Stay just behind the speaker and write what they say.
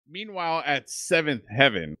Meanwhile, at Seventh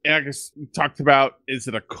Heaven, and I guess we talked about, is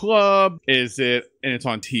it a club? Is it, and it's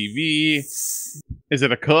on TV? Is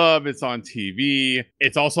it a club? It's on TV.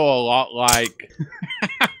 It's also a lot like...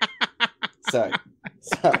 Sorry.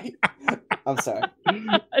 I'm sorry.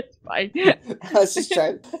 That's fine. I was just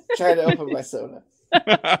trying to open my soda.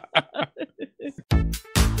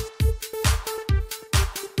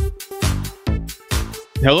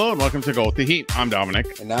 Hello and welcome to Go With The Heat. I'm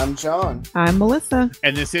Dominic. And I'm John. I'm Melissa.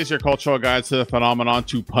 And this is your cultural guide to the phenomenon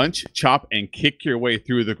to punch, chop, and kick your way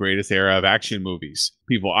through the greatest era of action movies.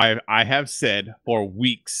 People, I have said for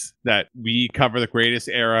weeks that we cover the greatest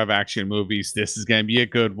era of action movies. This is going to be a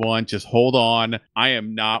good one. Just hold on. I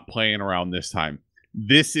am not playing around this time.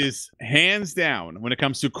 This is hands down, when it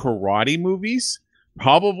comes to karate movies,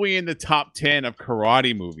 probably in the top 10 of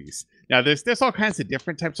karate movies. Now, there's all kinds of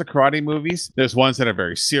different types of karate movies. There's ones that are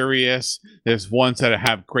very serious. There's ones that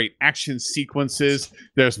have great action sequences.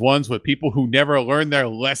 There's ones with people who never learn their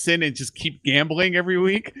lesson and just keep gambling every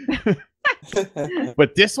week.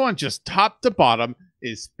 But this one, just top to bottom,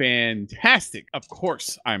 is fantastic. Of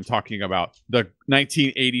course, I'm talking about the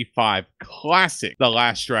 1985 classic, The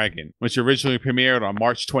Last Dragon, which originally premiered on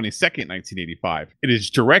March 22nd, 1985. It is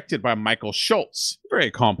directed by Michael Schultz, very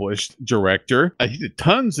accomplished director. He did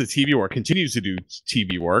tons of TV work, continues to do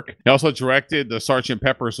TV work. He also directed the Sgt.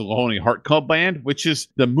 Pepper's Lonely Heart Club Band, which is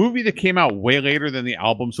the movie that came out way later than the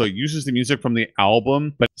album, so it uses the music from the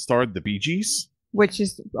album, but starred the Bee Gees. Which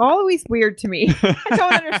is always weird to me. I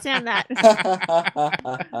don't understand that.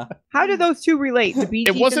 How do those two relate? The Bee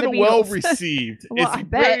Gees It wasn't and the well Beatles? received. Well, It's I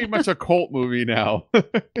bet. very much a cult movie now.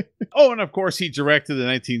 Oh, and of course, he directed the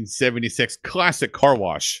 1976 classic Car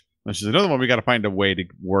Wash, which is another one we got to find a way to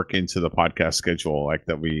work into the podcast schedule, like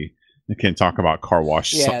that we can talk about Car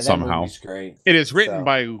Wash somehow. That movie's great. It is written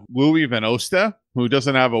by Louis Van Osta, who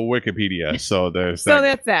doesn't have a Wikipedia, so there's that. So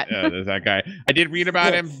that's that. Yeah, there's that guy. I did read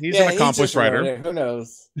about him. He's an accomplished writer. Who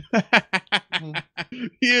knows?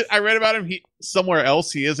 I read about him. Somewhere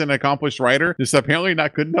else, he is an accomplished writer. Just apparently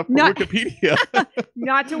not good enough for Wikipedia.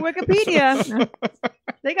 Not to Wikipedia.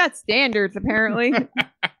 They got standards, apparently.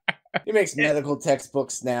 He makes medical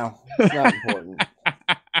textbooks now. It's not important.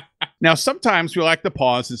 Now, sometimes we like to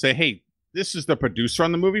pause and say, hey, this is the producer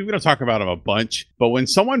on the movie. We don't talk about him a bunch. But when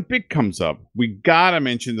someone big comes up, we got to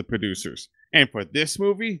mention the producers. And for this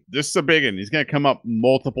movie, this is a big one. He's going to come up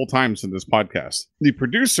multiple times in this podcast. The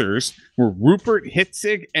producers were Rupert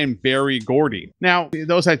Hitzig and Barry Gordy. Now,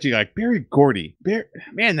 those actually like, Barry Gordy.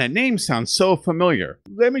 Man, that name sounds so familiar.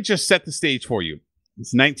 Let me just set the stage for you.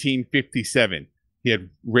 It's 1957. He had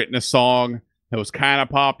written a song that was kind of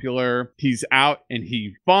popular. He's out and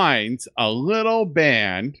he finds a little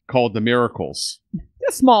band called The Miracles.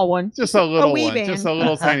 A small one. Just a little wee one. band. Just a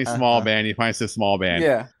little tiny small band. He finds this small band.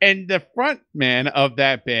 Yeah. And the front man of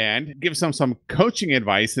that band gives him some coaching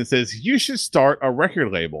advice and says, you should start a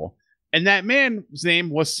record label. And that man's name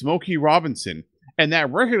was Smokey Robinson. And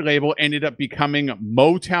that record label ended up becoming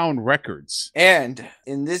Motown Records. And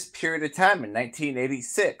in this period of time, in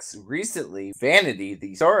 1986, recently, Vanity,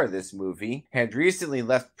 the star of this movie, had recently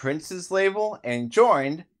left Prince's label and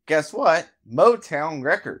joined, guess what? Motown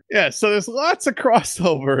Records. Yeah, so there's lots of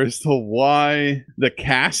crossover as to why the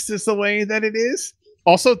cast is the way that it is.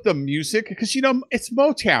 Also, the music, because, it's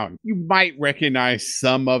Motown. You might recognize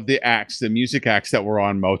some of the acts, the music acts that were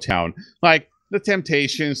on Motown. Like the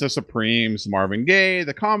Temptations, the Supremes, Marvin Gaye,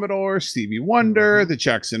 the Commodores, Stevie Wonder, the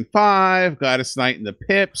Jackson 5, Gladys Knight and the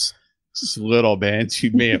Pips. Just little bands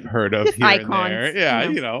you may have heard of here icons. and there. Yeah,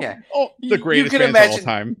 Yeah. Oh, the greatest bands of all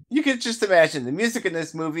time. You can just imagine the music in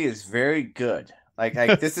this movie is very good. Like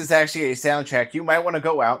this is actually a soundtrack you might want to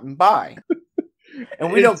go out and buy.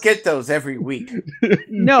 And we don't get those every week.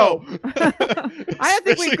 No. I don't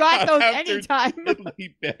think we've got those anytime.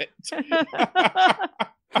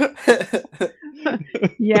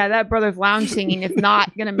 Yeah, that Brothers Lounge singing is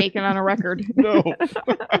not going to make it on a record. No.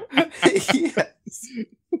 Yes.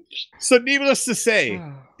 So needless to say,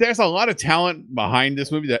 there's a lot of talent behind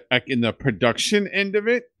this movie that like, in the production end of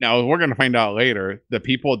it. Now, we're going to find out later, the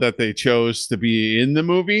people that they chose to be in the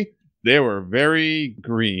movie, they were very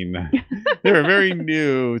green. They were very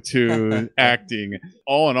new to acting.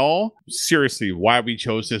 All in all, seriously, why we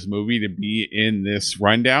chose this movie to be in this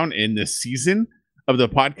rundown, in this season of the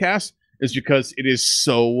podcast, is because it is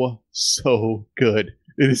so good.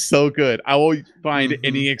 It is so good. I will find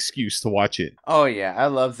any excuse to watch it. Oh, yeah. I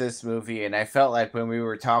love this movie. And I felt like when we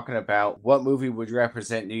were talking about what movie would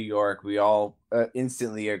represent New York, we all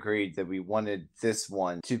instantly agreed that we wanted this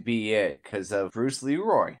one to be it because of Bruce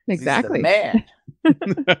Leroy. Exactly. He's the man.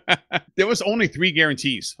 There was only 3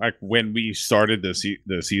 guarantees. Like when we started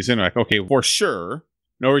the season, like, okay, for sure,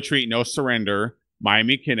 No Retreat, No Surrender,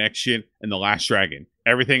 Miami Connection, and The Last Dragon.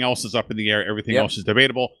 Everything else is up in the air. Everything else is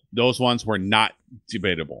debatable. Those ones were not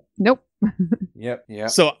debatable. Nope. Yep.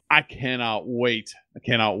 So I cannot wait.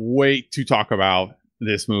 To talk about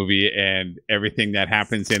this movie and everything that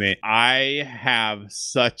happens in it. I have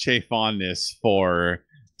such a fondness for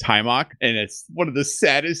Taimak, and it's one of the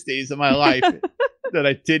saddest days of my life that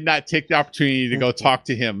I did not take the opportunity to go talk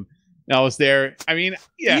to him. And I was there. I mean,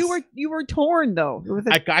 yes. You were torn though.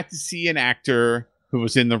 I got to see an actor who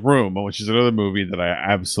was in The Room, which is another movie that I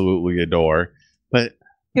absolutely adore. But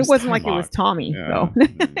it wasn't like it was Tommy, though.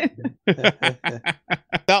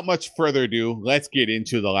 Without much further ado, let's get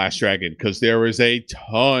into The Last Dragon, because there is a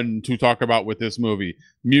ton to talk about with this movie.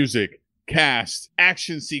 Music, cast,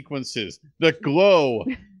 action sequences, the glow,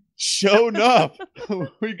 Sho'nuff.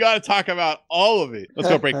 We got to talk about all of it. Let's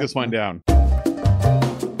go break this one down.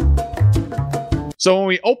 So when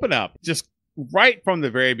we open up, just right from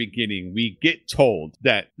the very beginning, we get told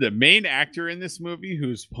that the main actor in this movie,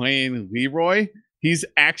 who's playing Leroy, he's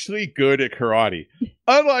actually good at karate.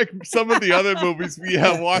 Unlike some of the other movies we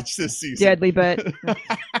have watched this season. Deadly, but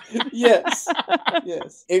yes.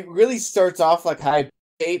 It really starts off like high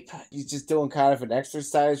shape. He's just doing kind of an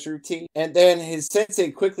exercise routine. And then his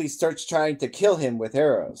sensei quickly starts trying to kill him with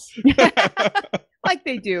arrows. like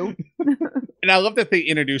they do. And I love that they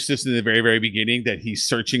introduced this in the very, very beginning, that he's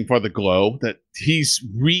searching for the glow, that he's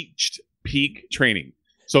reached peak training.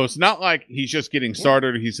 So it's not like he's just getting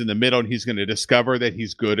started, or he's in the middle and he's going to discover that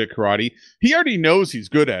he's good at karate. He already knows he's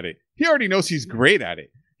good at it. He already knows he's great at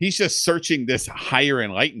it. He's just searching this higher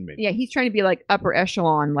enlightenment. Yeah, he's trying to be like upper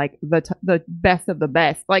echelon, like the best of the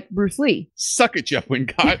best, like Bruce Lee. Suck it, Jeff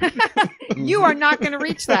Wincott. You are not going to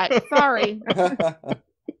reach that. Sorry.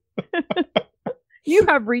 You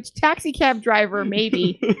have reached taxi cab driver,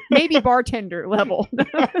 maybe bartender level.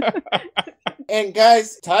 And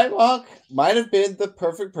guys, Taimak might have been the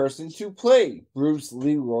perfect person to play Bruce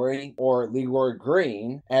Leroy, or Leroy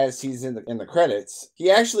Green, as he's in the credits. He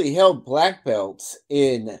actually held black belts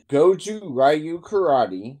in Goju Ryu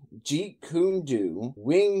Karate, Jeet Kune Do,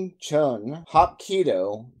 Wing Chun,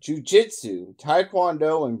 Hapkido, Jiu-Jitsu,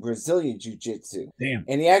 Taekwondo, and Brazilian Jiu-Jitsu. Damn.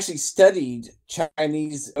 And he actually studied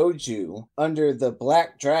Chinese Oju under the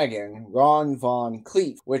Black Dragon, Ron Von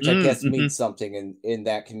Cleef, which I guess means something in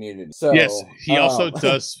that community. So yes, he also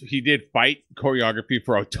he did fight choreography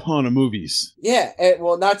for a ton of movies. Yeah, and,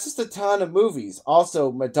 well, not just a ton of movies.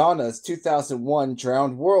 Also, Madonna's 2001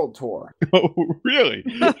 Drowned World Tour. Oh, really?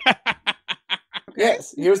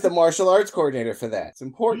 Yes, he was the martial arts coordinator for that. It's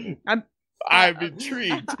important. I'm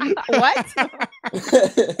intrigued. What?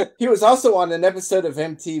 He was also on an episode of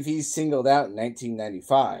MTV Singled Out in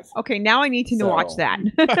 1995. Okay, now I need to watch that.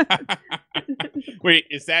 Wait,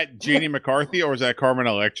 is that Jenny McCarthy or is that Carmen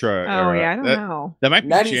Electra? Oh, yeah, I don't know. That might be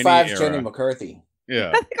 95 Jenny McCarthy.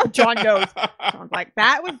 Yeah. I think John knows. I was like,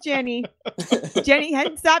 that was Jenny. Jenny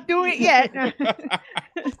hadn't stopped doing it yet.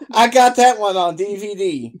 I got that one on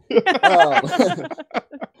DVD.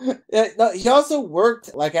 No, he also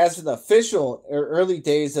worked like as an official early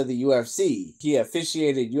days of the UFC. He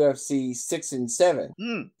officiated UFC 6 and 7.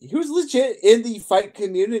 He was legit in the fight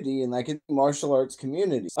community and like in the martial arts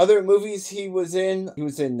community. Other movies he was in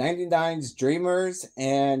 99's Dreamers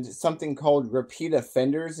and something called Repeat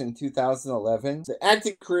Offenders in 2011. The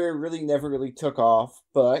acting career never really took off,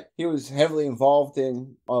 but he was heavily involved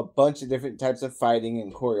in a bunch of different types of fighting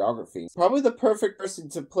and choreography. Probably the perfect person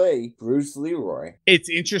to play Bruce Leroy. It's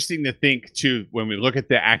interesting to think, too, when we look at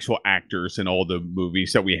the actual actors in all the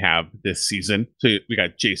movies that we have this season. So we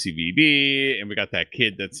got JCVD, and we got that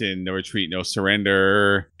kid that's in No Retreat, No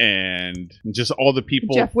Surrender, and just all the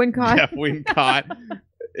people. Jeff Wincott.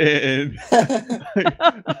 And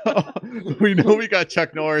we know we got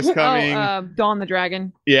Chuck Norris coming. Dawn the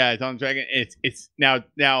Dragon. Yeah, Dawn the Dragon. It's now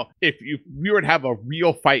if we were to have a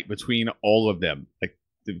real fight between all of them, like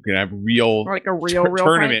we're gonna have real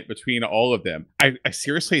tournament between all of them. I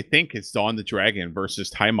seriously think it's Dawn the Dragon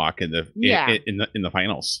versus Taimak in the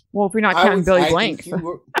finals. Well, if we're not counting Billy Blank,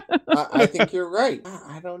 I think you're right.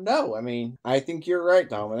 I don't know. I mean, I think you're right,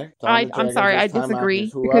 Dominic. I'm sorry, I disagree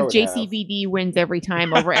because JCVD wins every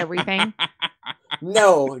time over everything.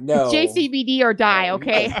 No. JCVD or die,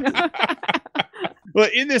 okay? Well,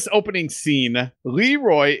 in this opening scene,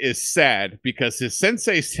 Leroy is sad because his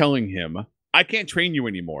sensei's telling him, I can't train you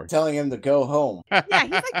anymore. Telling him to go home. Yeah,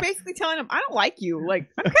 he's like basically telling him, I don't like you. Like,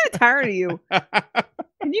 I'm kind of tired of you.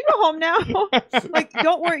 Can you go home now? Like,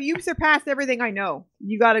 don't worry. You've surpassed everything I know.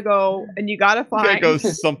 You got to go and you got to find. You got to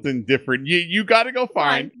go something different. You got to go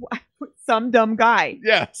find some dumb guy.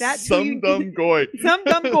 Yes, some dumb goy. Some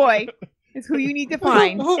dumb goy is who you need to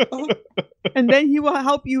find. And then he will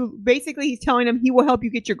help you. Basically, he's telling him he will help you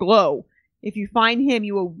get your glow. If you find him,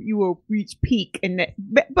 you will reach peak.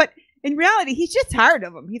 But in reality, he's just tired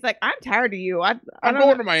of him. He's like, I'm tired of you. I'm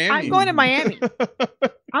going to Miami. I'm going to Miami.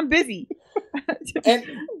 I'm busy. And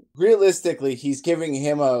realistically, he's giving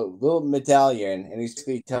him a little medallion, and he's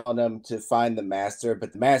basically telling him to find the master,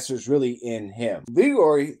 but the master's really in him.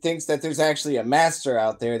 Leroy thinks that there's actually a master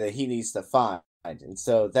out there that he needs to find. And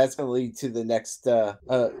so that's going to lead to the next, to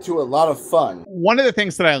a lot of fun. One of the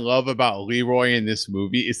things that I love about Leroy in this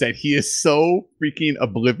movie is that he is so freaking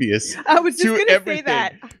oblivious. I was just going to say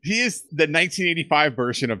that. He is the 1985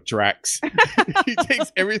 version of Drax. He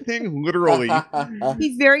takes everything literally.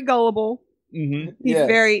 He's very gullible. Mm-hmm. He's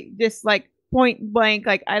very just like point blank.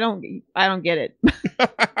 Like I don't get it.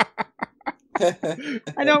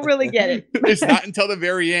 I don't really get it. It's not until the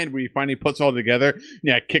very end where he finally puts all together.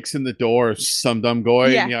 Yeah, kicks in the door, some dumb guy,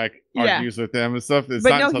 and argues with them and stuff. It's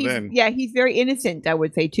not until then. Yeah, he's very innocent. I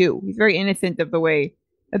would say too. He's very innocent of the ways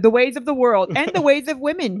of the world and the ways of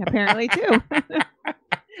women, apparently too.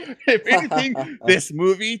 If anything, this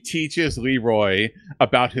movie teaches Leroy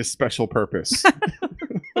about his special purpose.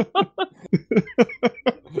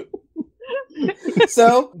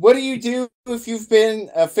 So, what do you do if you've been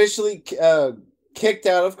officially kicked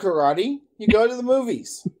out of karate? You go to the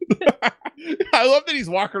movies. I love that he's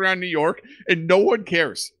walking around New York and no one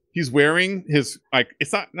cares. He's wearing his, like,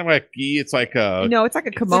 it's not like gi, it's like a... No, it's like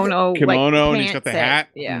a kimono. And he's got the hat.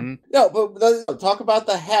 Yeah. Mm-hmm. No, but talk about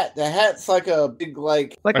the hat. The hat's like a big,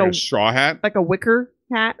 like a straw hat? Like a wicker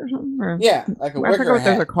hat or something? Or, yeah, like a wicker hat. I forget what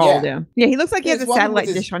those are called, yeah. Yeah, he looks like he has a satellite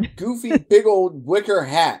dish on. Goofy, big old wicker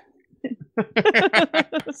hat.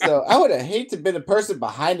 So I would have hated to have been a person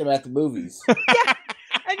behind him at the movies. Yeah,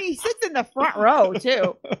 and he sits in the front row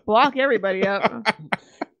too. Block everybody up.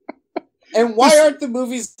 And why aren't the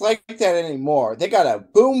movies like that anymore? They got a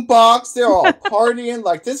boom box. They're all partying.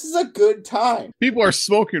 Like, this is a good time. People are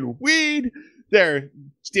smoking weed. They're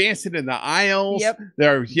dancing in the aisles. Yep.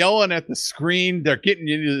 They're yelling at the screen. They're getting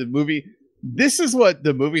into the movie. This is what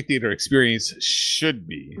the movie theater experience should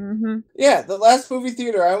be. Mm-hmm. Yeah, the last movie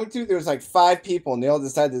theater I went to, there was like 5 people, and they all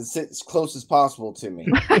decided to sit as close as possible to me.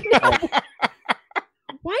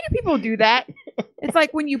 Why do people do that? It's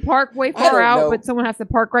like when you park way far out, but someone has to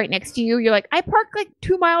park right next to you. You're like, I parked like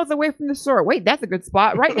 2 miles away from the store. Wait, that's a good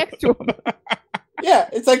spot right next to them. Yeah,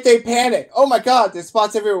 it's like they panic. Oh my God, there's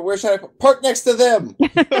spots everywhere. Where should I park next to them?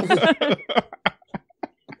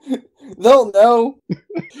 They'll know.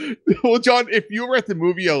 Well, John, if you were at the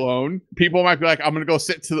movie alone, people might be like, I'm going to go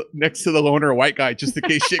sit next to the loner white guy just in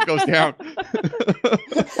case shit goes down.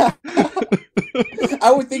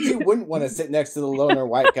 I would think you wouldn't want to sit next to the loner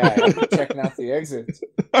white guy checking out the exits.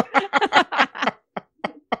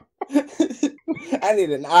 I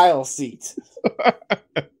need an aisle seat.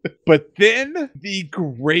 But then the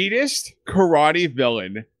greatest karate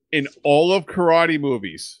villain in all of karate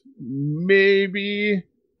movies, maybe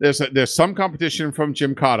there's some competition from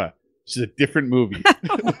Jim Cotta. It's a different movie.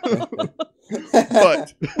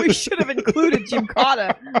 But we should have included Jim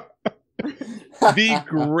Cotta. The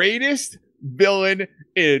greatest villain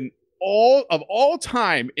in all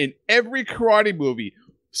time in every karate movie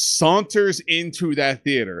saunters into that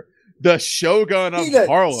theater. The Shogun of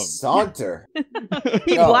Harlem. Saunter.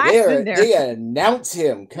 He blasts in there. They announce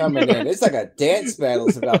him coming in. It's like a dance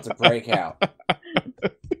battle's about to break out.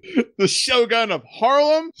 The Shogun of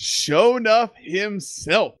Harlem, Sho'nuff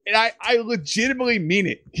himself. And I legitimately mean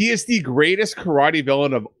it. He is the greatest karate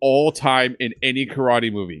villain of all time in any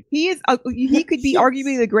karate movie. He could be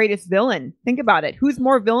arguably the greatest villain. Think about it. Who's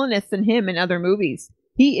more villainous than him in other movies?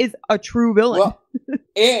 He is a true villain. Well,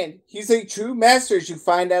 and he's a true master, as you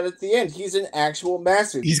find out at the end. He's an actual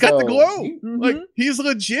master. He's got the glow. Like, he's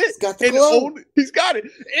legit. He's got the glow. He's got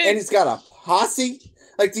it. And he's got a posse.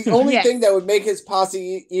 Like, the only thing that would make his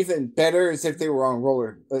posse even better is if they were on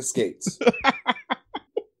roller skates.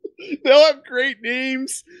 They'll have great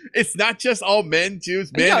names. It's not just all men, too.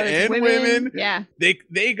 It's men and women. Yeah.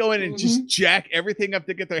 They go in and just jack everything up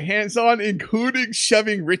to get their hands on, including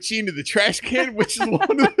shoving Richie into the trash can, which is one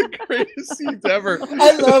of the greatest scenes ever.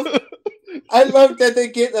 I love that they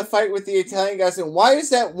get in a fight with the Italian guys. And why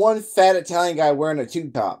is that one fat Italian guy wearing a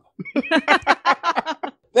tube top?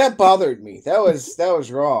 That bothered me. That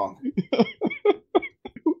was wrong.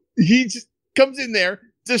 He just comes in there,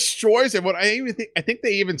 destroys him. I think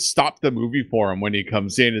they even stopped the movie for him when he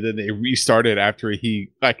comes in, and then they restart it after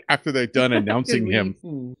they're done announcing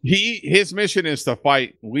him. His mission is to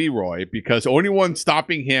fight Leroy, because only one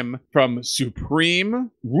stopping him from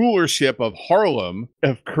supreme rulership of Harlem,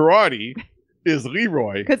 of karate, is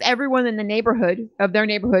Leroy. Because everyone in their neighborhood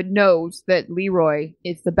knows that Leroy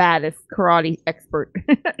is the baddest karate expert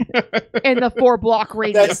in the 4-block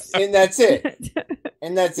radius. That's it.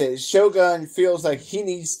 And that's it. Shogun feels like he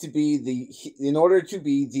needs to be in order to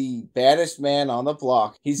be the baddest man on the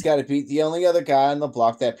block, he's got to beat the only other guy on the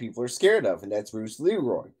block that people are scared of, and that's Bruce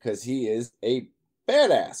Leroy, because he is a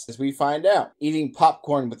badass, as we find out, eating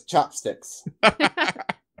popcorn with chopsticks.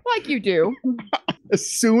 Like you do. As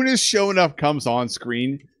soon as Sho'nuff comes on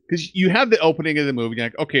screen, because you have the opening of the movie, you're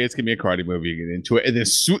like, okay, it's going to be a karate movie, you get into it. And then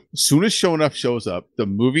as soon as Sho'nuff shows up, the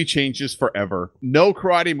movie changes forever. No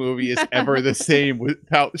karate movie is ever the same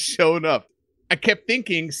without Sho'nuff. I kept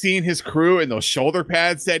thinking, seeing his crew and those shoulder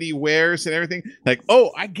pads that he wears and everything, like,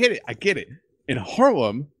 oh, I get it. In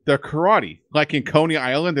Harlem, they're karate. Like in Coney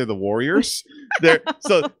Island, they're the Warriors.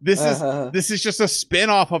 So this is just a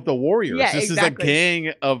spin-off of the Warriors. Yeah, this exactly. is a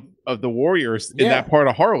gang of the Warriors in that part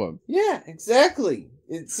of Harlem. Yeah, exactly.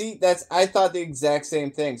 I thought the exact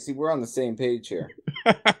same thing. See, we're on the same page here.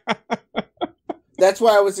 That's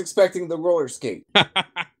why I was expecting the roller skate.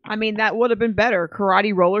 I mean, that would have been better.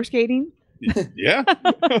 Karate roller skating. Yeah.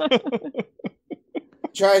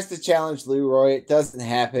 Tries to challenge Leroy. It doesn't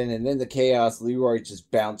happen. And in the chaos, Leroy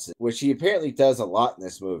just bounces, which he apparently does a lot in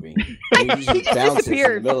this movie. He just bounces in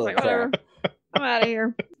the middle of the crowd. I'm out of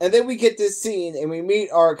here. And then we get this scene, and we meet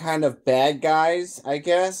our kind of bad guys, I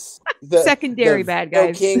guess. Secondary bad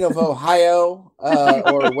guys. The King of Ohio,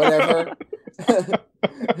 or whatever.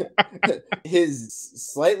 His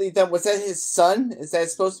slightly dumb. Was that his son? Is that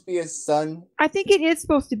supposed to be his son? I think it is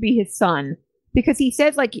supposed to be his son. Because he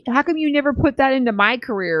says, like, how come you never put that into my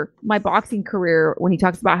career, my boxing career, when he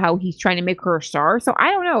talks about how he's trying to make her a star? So I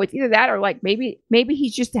don't know. It's either that or, like, maybe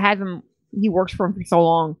he's just had him. He works for him for so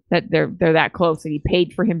long that they're that close, and he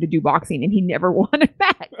paid for him to do boxing, and he never won a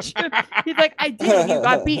match. He's like, I did. You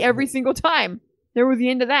got beat every single time. There was the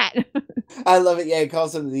end of that. I love it. Yeah, he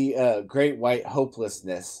calls him the Great White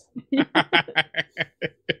Hopelessness.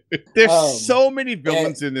 There's so many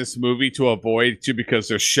villains in this movie to avoid too, because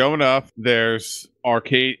there's Sho'nuff, there's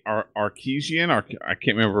Arcadian. I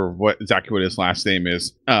can't remember exactly what his last name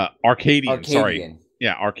is. Arcadian. Sorry.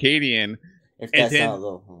 Yeah, Arcadian. If that's not a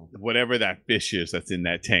little... whatever that fish is that's in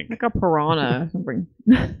that tank. Like a piranha or something.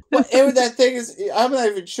 Whatever that thing is, I'm not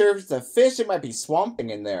even sure if it's a fish. It might be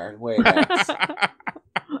swamping in there. Wait,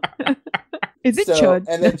 is it Chud?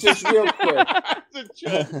 And then just real quick.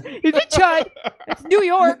 Is it Chud? It's New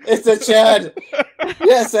York. It's a Chud.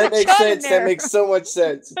 Yes, that makes sense. That makes so much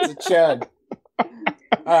sense. It's a Chud.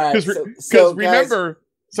 All right. Because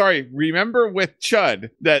remember with Chud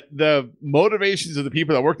that the motivations of the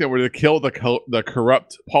people that worked there were to kill the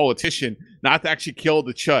corrupt politician, not to actually kill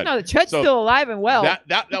the Chud. No, the Chud's still alive and well.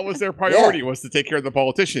 That was their priority, was to take care of the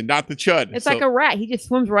politician, not the Chud. It's like a rat. He just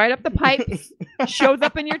swims right up the pipe, shows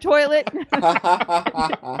up in your toilet.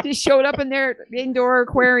 Just showed up in their indoor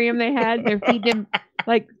aquarium they had. They're feeding him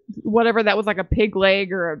like whatever that was, like a pig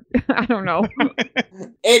leg or I don't know.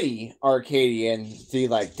 Eddie Arcadian,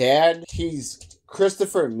 the dad, he's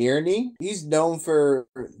Christopher Mirny. He's known for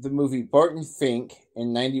the movie Barton Fink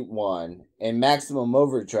in 91 and Maximum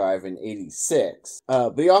Overdrive in 86.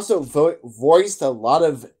 But he also voiced a lot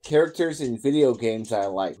of characters in video games I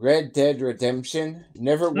like. Red Dead Redemption,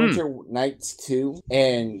 Neverwinter Nights 2,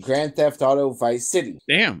 and Grand Theft Auto Vice City.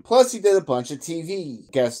 Damn. Plus he did a bunch of TV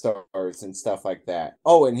guest stars and stuff like that.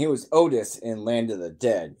 Oh, and he was Otis in Land of the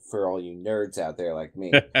Dead, for all you nerds out there like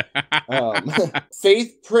me.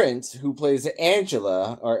 Faith Prince, who plays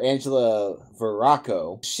Angela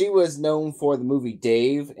Veracco, she was known for the movie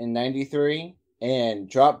Dave in 93 and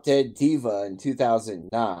Drop Dead Diva in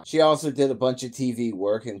 2009. She also did a bunch of TV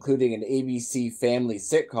work, including an ABC family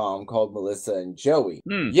sitcom called Melissa and Joey.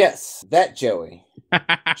 Yes, that Joey.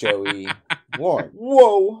 Joey Warren.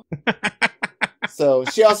 Whoa! So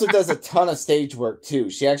she also does a ton of stage work too.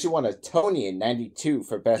 She actually won a Tony in 92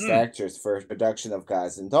 for Best Actress for her production of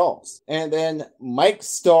Guys and Dolls. And then Mike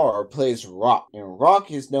Starr plays Rock. And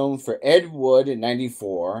Rock is known for Ed Wood in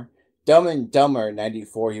 94, Dumb and Dumber in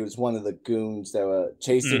 94. He was one of the goons that were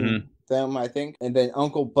chasing them, I think. And then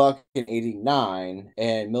Uncle Buck in 89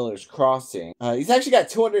 and Miller's Crossing. He's actually got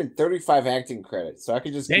 235 acting credits, so I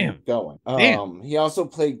could just keep going. He also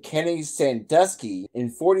played Kenny Sandusky in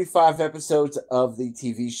 45 episodes of the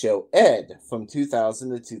TV show Ed from 2000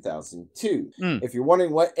 to 2002. If you're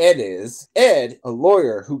wondering what Ed is, Ed, a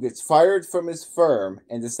lawyer who gets fired from his firm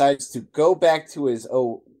and decides to go back to his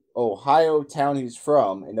Ohio town he's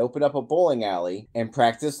from and open up a bowling alley and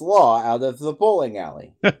practice law out of the bowling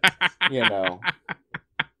alley. You know.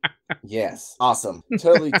 Yes. Awesome.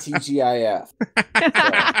 Totally TGIF.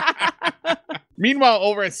 So. Meanwhile,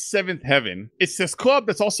 over at Seventh Heaven, it's this club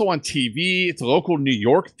that's also on TV. It's a local New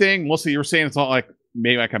York thing. Mostly, you were saying it's not like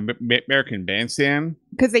maybe like an American Bandstand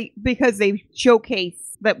because they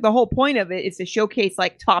showcase. The whole point of it is to showcase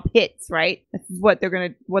like top hits, right? That's what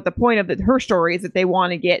the point of her story is, that they want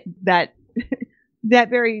to get that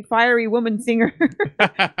that very fiery woman singer who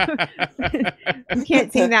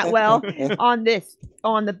can't sing that well on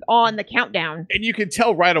the countdown. And you can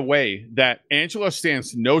tell right away that Angela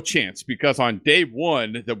stands no chance, because on day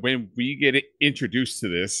one, when we get introduced to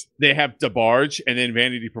this, they have DeBarge and then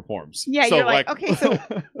Vanity performs. Yeah, so you're like okay, so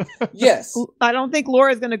yes, I don't think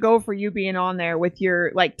Laura's gonna go for you being on there with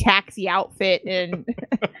your like taxi outfit and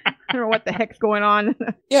I don't know what the heck's going on.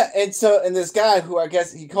 Yeah, and this guy who I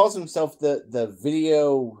guess he calls himself the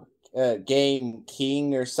video game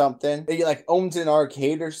king or something. He like owns an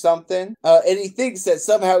arcade or something. And he thinks that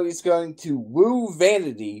somehow he's going to woo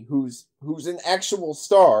Vanity, who's an actual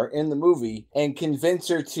star in the movie, and convince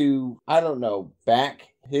her to, I don't know, back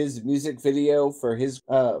his music video for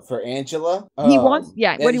Angela. He wants he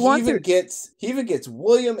even gets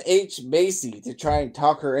William H. Macy to try and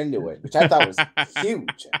talk her into it, which I thought was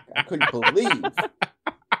huge. I couldn't believe.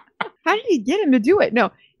 How did he get him to do it?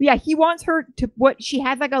 No. Yeah, he wants her to she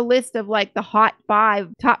has like a list of like the top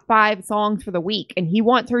five songs for the week, and he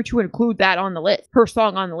wants her to include that on the list, her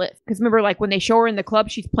song on the list. Because remember, like when they show her in the club,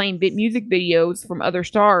 she's playing music videos from other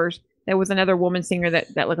stars. There was another woman singer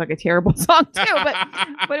that looked like a terrible song too, but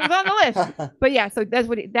it was on the list. But yeah, so that's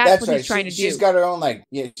what he's trying to do. She's got her own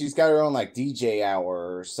DJ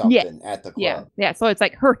hour or something at the club. Yeah. So it's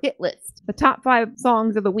like her hit list, the top 5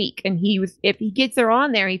 songs of the week, and if he gets her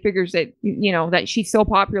on there, he figures that that she's so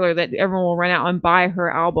popular that everyone will run out and buy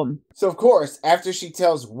her album. So of course, after she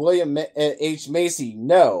tells William H. Macy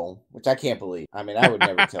no, which I can't believe. I mean, I would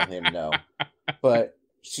never tell him no, but.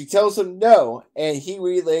 She tells him no, and he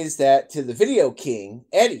relays that to the video king,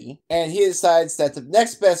 Eddie, and he decides that the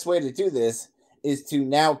next best way to do this is to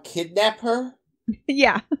now kidnap her.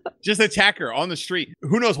 Yeah. Just attack her on the street.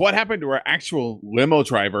 Who knows what happened to her actual limo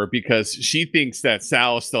driver, because she thinks that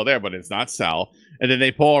Sal is still there, but it's not Sal. And then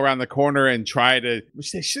they pull around the corner and try to...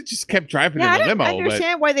 They should have just kept driving in the limo. I don't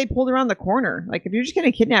understand why they pulled around the corner. Like, if you're just going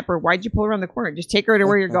to kidnap her, why'd you pull around the corner? Just take her to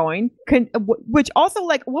where you're going. Which also,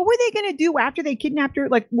 like, what were they going to do after they kidnapped her?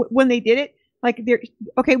 Like, when they did it? Like,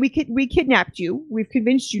 okay, we kidnapped you. We've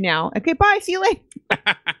convinced you now. Okay, bye. See you later.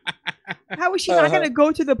 How is she not going to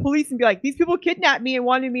go to the police and be like, these people kidnapped me and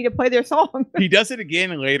wanted me to play their song? He does it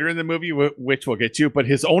again later in the movie, which we'll get to. But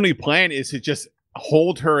his only plan is to just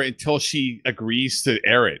hold her until she agrees to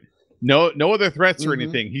air it. No other threats or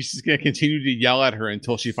anything. He's just going to continue to yell at her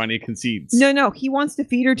until she finally concedes. No. He wants to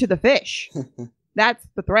feed her to the fish. That's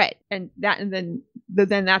the threat. And then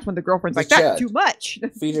that's when the girlfriend's like, that's too much.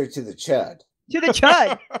 Feed her to the chud. To the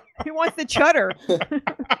chud. He wants the chudder.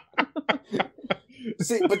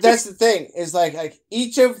 See, but that's the thing, is like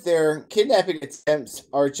each of their kidnapping attempts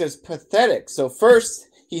are just pathetic. So first,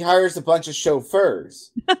 he hires a bunch of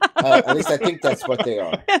chauffeurs. At least I think that's what they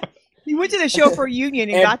are. He went to the chauffeur union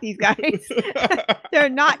and got these guys. They're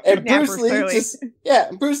not kidnappers,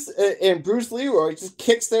 and Bruce Leroy just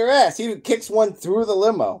kicks their ass. He even kicks one through the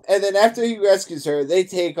limo. And then after he rescues her, they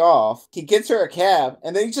take off. He gets her a cab,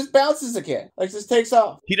 and then he just bounces again. Like, just takes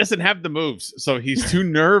off. He doesn't have the moves, so he's too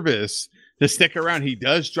nervous to stick around. He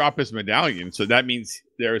does drop his medallion, so that means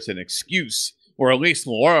there's an excuse. Or at least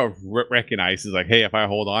Laura recognizes, like, hey, if I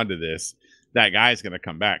hold on to this, that guy's going to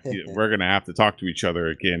come back. We're going to have to talk to each other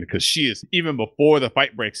again, because she is, even before the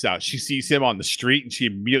fight breaks out, she sees him on the street and she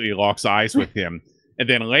immediately locks eyes with him. And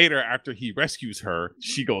then later, after he rescues her,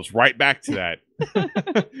 she goes right back to that.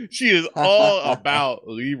 She is all about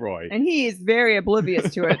Leroy. And he is very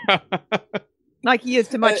oblivious to it. Like he is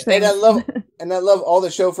to much things. And I love all the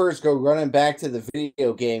chauffeurs go running back to the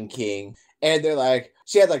video game king. And they're like,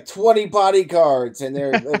 she had like 20 bodyguards, and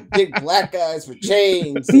they're like big black guys with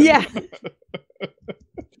chains. Yeah.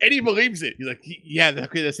 And he believes it. He's like, yeah,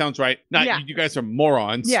 okay, that sounds right. You guys are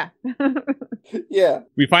morons. Yeah. Yeah.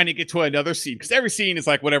 We finally get to another scene, because every scene is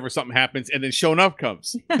like whatever, something happens, and then Sho'nuff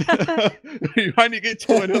comes. We finally get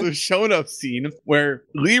to another Sho'nuff scene where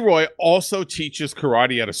Leroy also teaches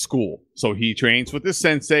karate at a school. So he trains with his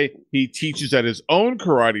sensei. He teaches at his own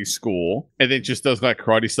karate school, and then just does like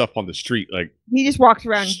karate stuff on the street. Like, he just walks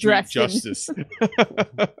around dressed justice.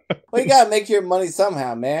 Well, you gotta make your money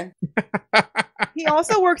somehow, man. He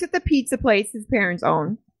also works at the pizza place his parents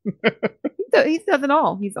own. He does it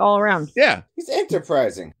all. He's all around. Yeah. He's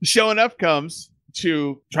enterprising. Sho'nuff comes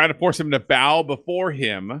to try to force him to bow before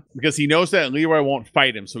him, because he knows that Leroy won't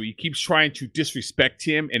fight him. So he keeps trying to disrespect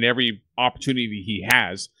him in every opportunity he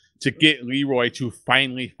has to get Leroy to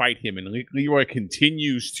finally fight him. And Leroy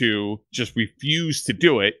continues to just refuse to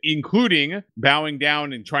do it, including bowing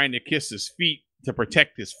down and trying to kiss his feet to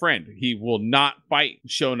protect his friend. He will not fight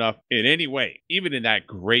Sho'nuff in any way, even in that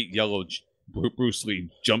great yellow Bruce Lee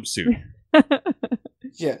jumpsuit.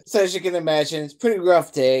 Yeah, so as you can imagine, it's a pretty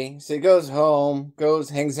rough day. So he goes home,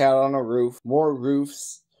 hangs out on a roof. More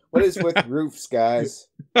roofs. What is with roofs, guys?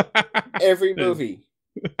 Every movie.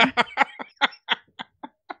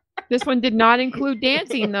 This one did not include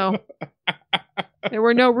dancing, though. There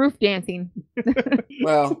were no roof dancing.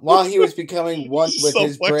 Well, while he was becoming one with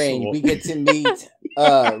his brain, we get to meet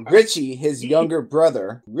Richie, his younger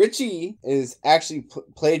brother. Richie is actually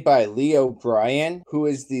played by Lee O'Brien, who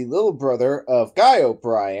is the little brother of Guy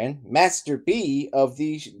O'Brien, Master B of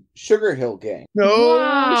the Sugar Hill Gang.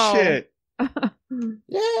 No shit.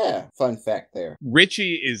 Yeah, fun fact there.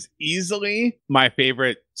 Richie is easily my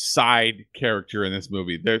favorite side character in this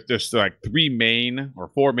movie. There's like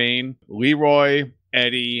four main: Leroy,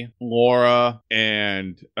 Eddie, Laura,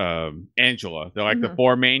 and Angela. They're like the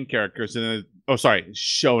four main characters. And then,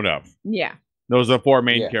 Sho'nuff. Yeah. Those are the four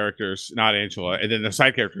main characters, not Angela. And then the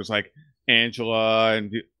side characters like Angela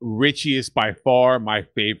and Richie is by far my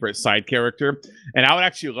favorite side character. And I would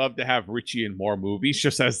actually love to have Richie in more movies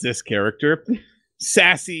just as this character.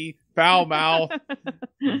 Sassy, foul mouth,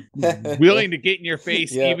 willing to get in your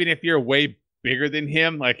face even if you're way bigger than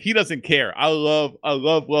him. Like, he doesn't care. I love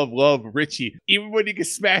Richie. Even when he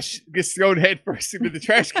gets thrown head first into the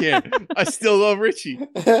trash can, I still love Richie.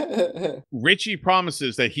 Richie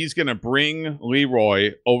promises that he's going to bring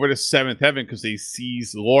Leroy over to Seventh Heaven because he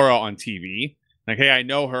sees Laura on TV. Like, hey, I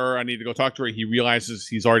know her. I need to go talk to her.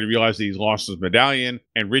 He's already realized that he's lost his medallion.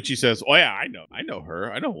 And Richie says, oh, yeah, I know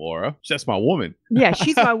her. I know Laura. That's my woman. Yeah,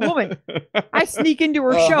 she's my woman. I sneak into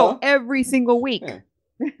her show every single week.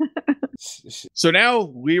 So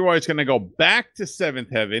now Leroy's going to go back to Seventh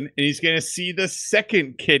Heaven, and he's going to see the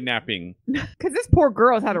second kidnapping. Because this poor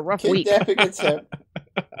girl's had a rough week. Attempt.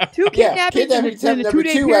 Two kidnappings. Kidnapping attempt number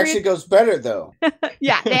 2 actually goes better, though.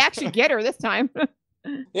 Yeah, they actually get her this time.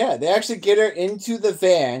 Yeah, they actually get her into the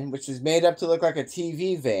van, which is made up to look like a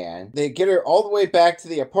TV van. They get her all the way back to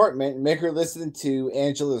the apartment and make her listen to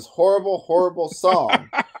Angela's horrible, horrible song,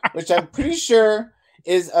 which I'm pretty sure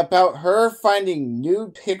is about her finding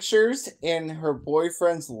nude pictures in her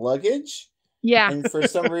boyfriend's luggage. Yeah. And for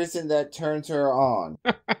some reason that turns her on.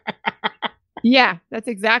 Yeah, that's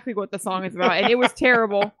exactly what the song is about. And it was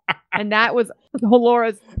terrible. And that was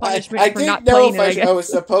Laura's punishment for not playing it, I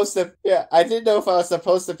guess. I didn't know if I was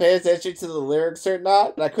supposed to pay attention to the lyrics or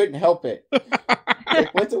not, but I couldn't help it.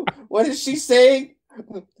 Like, what is she saying?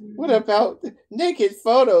 What about naked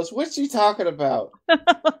photos? What's she talking about?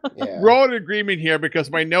 Yeah. We're all in agreement here because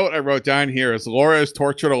my note I wrote down here is Laura is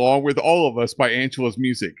tortured along with all of us by Angela's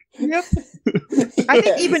music. Yep. I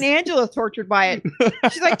think even Angela's tortured by it.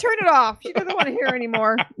 She's like, turn it off. She doesn't want to hear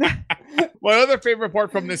anymore. My other favorite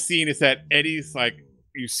part from this scene is that Eddie's like,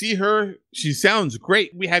 you see her, she sounds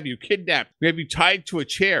great. We have you kidnapped. We have you tied to a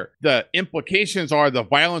chair. The implications are the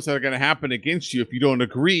violence that are going to happen against you if you don't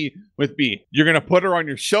agree with me. You're going to put her on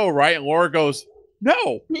your show, right? And Laura goes,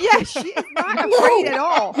 no. Yeah, she is not afraid at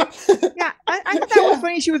all. Yeah, I thought that was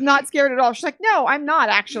funny. She was not scared at all. She's like, no, I'm not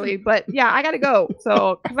actually. But yeah, I got to go.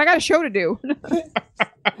 So, because I got a show to do.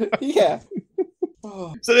 Yeah.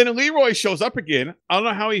 So then Leroy shows up again. I don't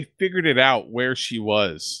know how he figured it out where she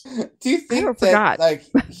was. Do you think that like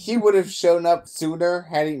he would have shown up sooner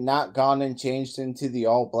had he not gone and changed into the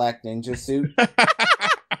all black ninja suit?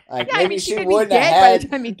 Like, yeah, maybe she wouldn't have had by the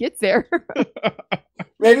time he gets there.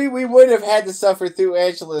 Maybe we would have had to suffer through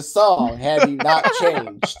Angela's song had he not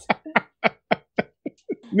changed.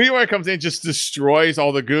 Leroy comes in, just destroys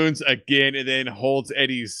all the goons again, and then holds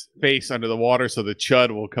Eddie's face under the water so the chud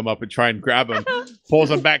will come up and try and grab him. Pulls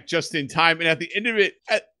him back just in time. And at the end of it,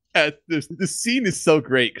 the scene is so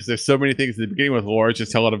great because there's so many things in the beginning with Laura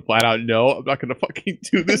just telling him flat out, no, I'm not going to fucking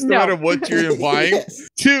do this no matter what you're implying. Yes.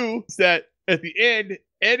 2 is that at the end,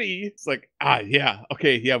 Eddie's like,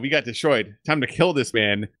 we got destroyed. Time to kill this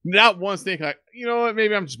man. Not once thinking like, you know what,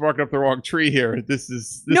 maybe I'm just barking up the wrong tree here. This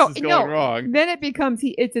is going wrong. Then it becomes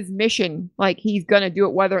it's his mission. Like, he's gonna do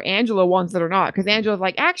it whether Angela wants it or not. Because Angela's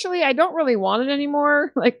like, actually, I don't really want it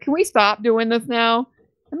anymore. Like, can we stop doing this now?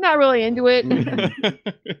 I'm not really into it.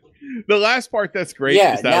 The last part that's great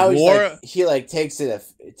is that now Laura he takes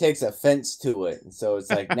offense to it. And so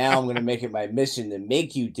it's like, now I'm gonna make it my mission to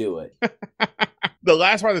make you do it. The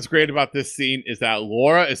last part that's great about this scene is that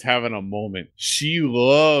Laura is having a moment. She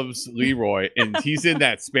loves Leroy, and he's in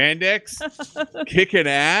that spandex, kicking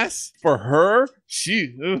ass. For her,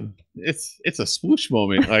 it's a sploosh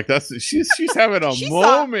moment. Like she's having a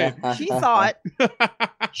moment. She saw it.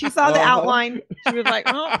 She saw the outline. She was like,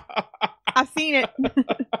 "Oh, I've seen it.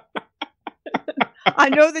 I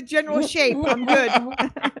know the general shape. I'm good."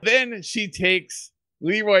 Then she takes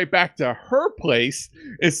Leroy back to her place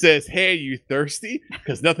and says, "Hey, you thirsty?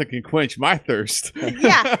 Because nothing can quench my thirst."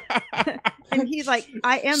 Yeah. And he's like,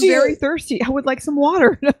 "I am very thirsty. I would like some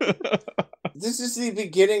water." This is the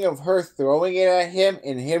beginning of her throwing it at him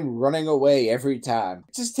and him running away every time.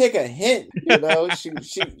 Just take a hint, you know?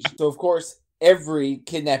 So, of course, every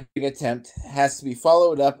kidnapping attempt has to be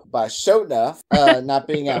followed up by Sho'nuff not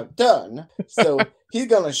being outdone. So he's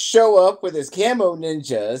gonna show up with his camo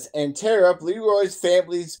ninjas and tear up Leroy's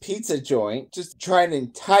family's pizza joint, just trying to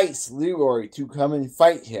entice Leroy to come and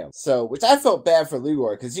fight him. So, which I felt bad for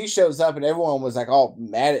Leroy, because he shows up and everyone was like all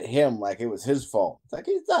mad at him like it was his fault. It's like,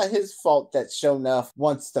 it's not his fault that Sho'nuff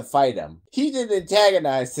wants to fight him. He didn't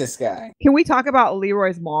antagonize this guy. Can we talk about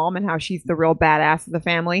Leroy's mom and how she's the real badass of the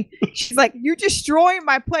family? She's like, "You're destroying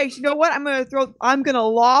my place. You know what? I'm gonna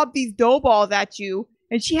lob these dough balls at you."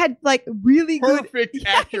 And she had like really perfect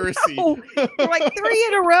accuracy. For like 3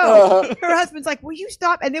 in a row. Her husband's like, "Will you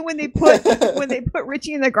stop?" And then when they put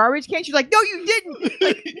Richie in the garbage can, she's like, "No, you didn't."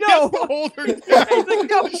 Like, no. Hold her down. Like,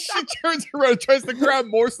 no. She turns around and tries to grab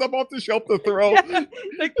more stuff off the shelf to throw. Yeah,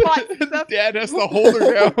 like pot and stuff. Dad has to hold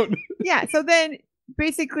her down. Yeah. So then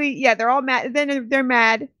basically, yeah, they're all mad. Then they're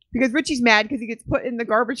mad because Richie's mad because he gets put in the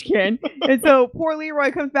garbage can. And so poor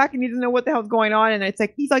Leroy comes back and he doesn't know what the hell's going on. And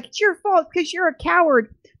he's like, "It's your fault because you're a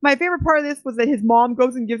coward." My favorite part of this was that his mom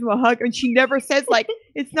goes and gives him a hug and she never says like,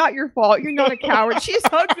 "It's not your fault. You're not a coward." She just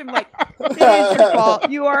hugs him like, "It is your fault.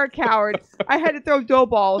 You are a coward. I had to throw dough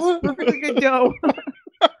balls. Perfectly good dough.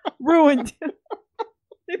 Ruined.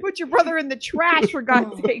 They put your brother in the trash, for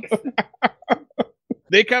God's sakes."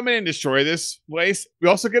 They come in and destroy this place. We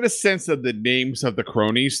also get a sense of the names of the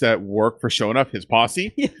cronies that work for Sho'nuff, his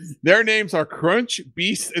posse. Yes. Their names are Crunch,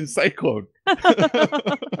 Beast, and Cyclone.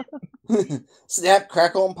 Snap,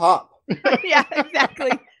 crackle, and pop. Yeah,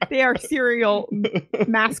 exactly. They are cereal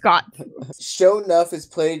mascots. Sho'nuff is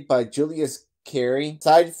played by Julius Carey.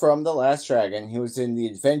 Aside from The Last Dragon, he was in The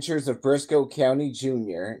Adventures of Briscoe County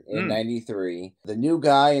Jr. in 93, The New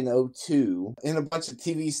Guy in 02, and a bunch of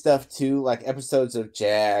TV stuff too, like episodes of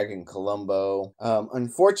Jag and Columbo.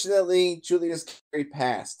 Unfortunately, Julius Carey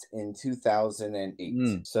passed in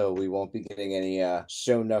 2008, so we won't be getting any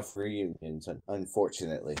Sho'nuff reunions,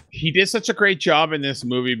 unfortunately. He did such a great job in this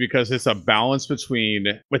movie because it's a balance between,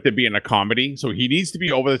 with it being a comedy, so he needs to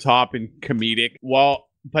be over the top and comedic,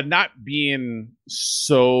 but not being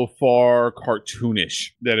so far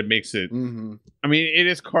cartoonish that it makes it. Mm-hmm. I mean, it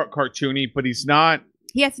is cartoony, but he's not.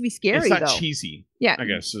 He has to be scary. It's not though. Cheesy. Yeah, I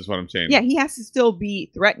guess is what I'm saying. Yeah, he has to still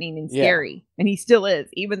be threatening and scary, and he still is,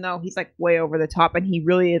 even though he's like way over the top, and he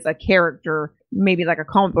really is a character, maybe like a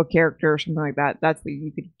comic book character or something like that. That's what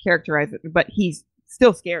you could characterize it. But he's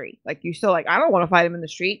still scary. Like you're still like, I don't want to fight him in the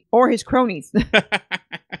street or his cronies.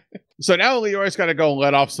 So now Leroy's got to go and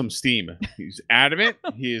let off some steam. He's adamant.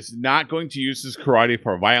 He is not going to use his karate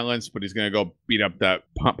for violence, but he's going to go beat up that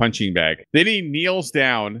punching bag. Then he kneels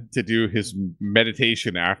down to do his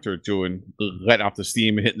meditation after letting off the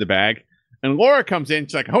steam and hitting the bag. And Laura comes in.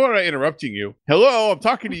 She's like, "How am I interrupting you? Hello, I'm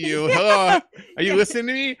talking to you. Hello, are you listening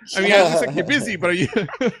to me? I mean, it's like you're busy, but are you?"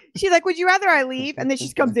 She's like, "Would you rather I leave?" And then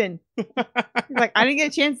she comes in. She's like, "I didn't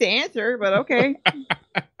get a chance to answer, but okay."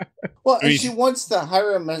 Well, and she wants to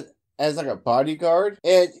hire him as like a bodyguard,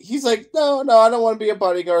 and he's like, no, I don't want to be a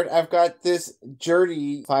bodyguard. I've got this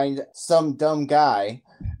journey, find some dumb guy.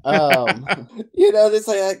 It's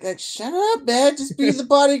like, shut up, man, just be the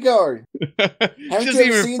bodyguard. Haven't you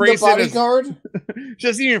ever seen The Bodyguard? She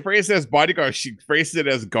doesn't even phrase it as bodyguard. She phrases it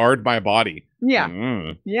as guard my body.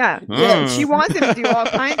 Yeah. Yeah. She wants him to do all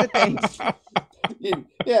kinds of things.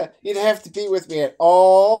 You'd have to be with me at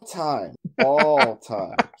all times.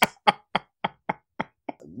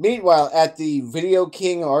 Meanwhile, at the Video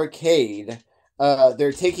King arcade,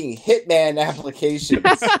 they're taking Hitman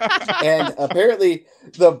applications. And apparently,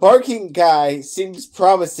 the barking guy seems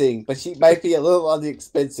promising, but he might be a little on the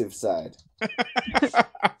expensive side. How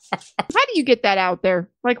do you get that out there?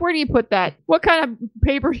 Like, where do you put that? What kind of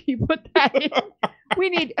paper do you put that in? We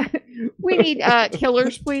need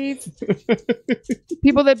killers, please.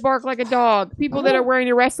 People that bark like a dog. People that are wearing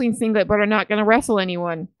a wrestling singlet but are not going to wrestle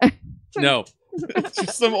anyone. No. It's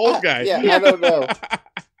just some old guy. I don't know.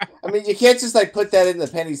 I mean, you can't just like put that in the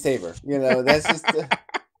penny saver. That's just.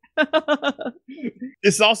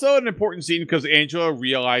 It's also an important scene because Angela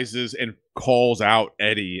realizes and calls out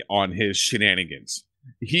Eddie on his shenanigans.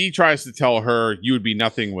 He tries to tell her, "You would be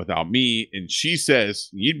nothing without me," and she says,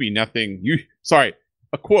 "You'd be nothing."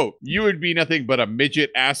 A quote: "You would be nothing but a midget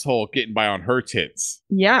asshole getting by on her tits."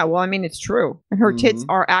 Yeah, well, I mean, it's true, and her tits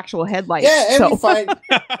are actual headlights. Yeah, and so. we find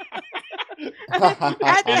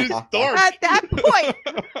at that point,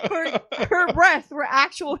 her breasts were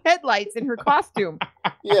actual headlights in her costume.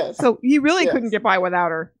 Yes. So he really couldn't get by without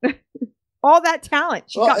her. All that talent.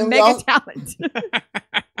 She got mega talent.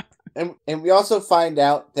 And we also find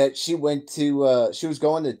out that she was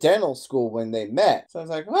going to dental school when they met. So I was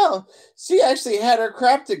like, well, she actually had her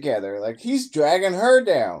crap together. Like, he's dragging her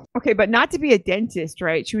down. Okay, but not to be a dentist,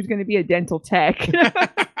 right? She was going to be a dental tech.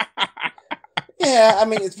 Yeah, I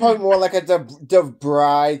mean, it's probably more like a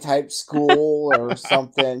DeVry type school or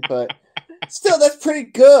something, but still, that's pretty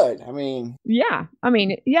good. I mean, yeah,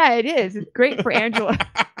 it is. It's great for Angela.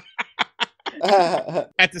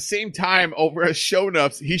 At the same time, over at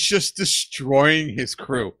Sho'nuff's, he's just destroying his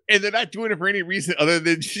crew, and they're not doing it for any reason other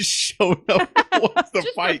than just Sho'nuff wants to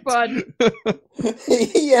fight. For fun.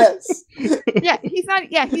 Yes. Yeah, he's not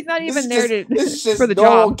even there for the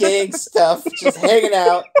job. Gang stuff, just hanging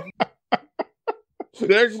out.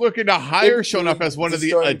 They're looking to hire Sho'nuff as one of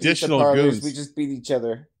the additional goons. We just beat each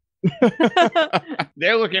other.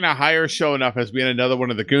 They're looking to hire Sho'nuff as being another one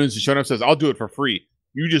of the goons. And Sho'nuff says, "I'll do it for free.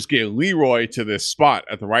 You just get Leroy to this spot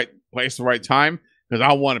at the right place, the right time, because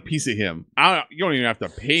I want a piece of him. You don't even have to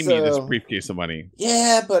pay me this briefcase of money."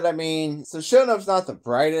 Yeah, but I mean, so Sho'nuff's not the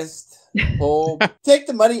brightest bulb. Take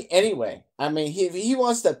the money anyway. I mean, if he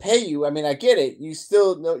wants to pay you, I mean, I get it. You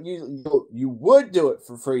still know you would do it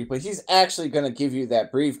for free, but he's actually going to give you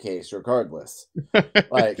that briefcase regardless.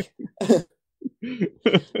 Like,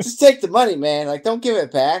 just take the money, man. Like, don't give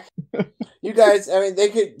it back. You guys, I mean,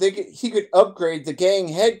 he could upgrade the gang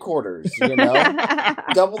headquarters, you know,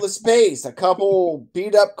 double the space, a couple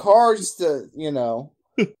beat up cars to, you know.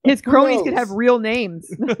 His cronies could have real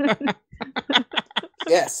names.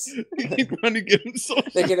 Yes. He's trying to get him social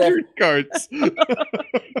They could security cards.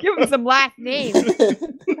 Give him some last names.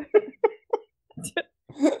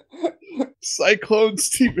 Cyclone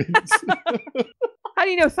Stevens. How do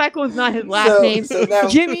you know Cyclone's not his last name? So now,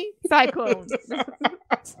 Jimmy Cyclone.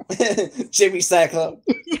 Jimmy Cyclone.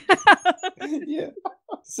 Yeah.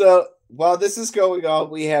 So while this is going on,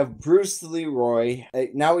 we have Bruce Leroy.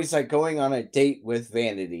 Now he's like going on a date with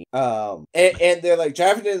Vanity. And they're like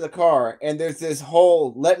driving into the car, and there's this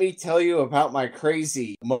whole "let me tell you about my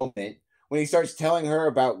crazy" moment when he starts telling her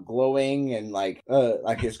about glowing and like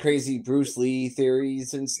his crazy Bruce Lee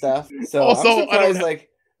theories and stuff. So Also, I'm surprised,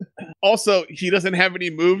 also, he doesn't have any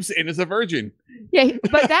moves and is a virgin. Yeah,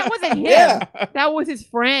 but that wasn't him. Yeah. That was his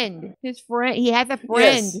friend. He has a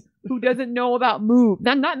friend who doesn't know about moves.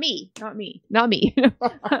 Not me. He doesn't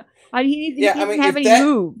have any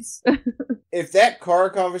moves. If that car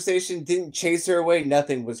conversation didn't chase her away,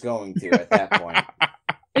 nothing was going to at that point.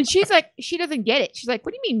 And she's like, she doesn't get it. She's like,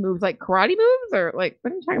 "What do you mean moves? Like karate moves? Or like,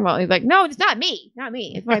 what are you talking about?" He's like, "No, it's not me. Not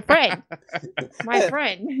me. It's my friend. My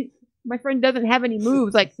friend. My friend doesn't have any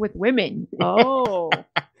moves like with women." Oh.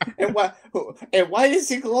 And why is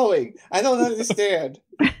he glowing? I don't understand.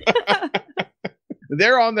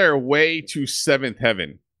 They're on their way to Seventh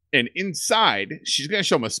Heaven. And inside, she's going to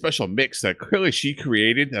show them a special mix that clearly she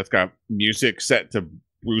created that's got music set to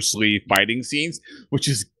Bruce Lee fighting scenes, which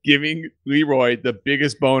is giving Leroy the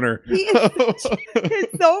biggest boner.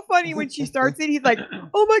 It's so funny when she starts it. He's like,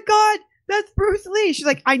 "Oh my God, that's Bruce Lee." She's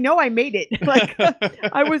like, "I know, I made it. Like,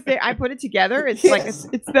 I was there. I put it together. It's like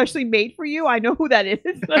it's specially made for you. I know who that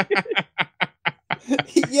is."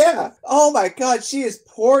 Yeah. Oh my God, she is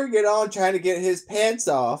pouring it on, trying to get his pants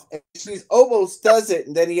off, and she almost does it.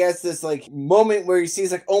 And then he has this like moment where he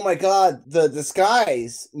sees like, "Oh my God, the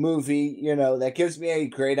Disguise movie. You know, that gives me a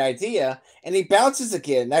great idea." And he bounces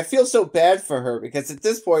again. And I feel so bad for her because at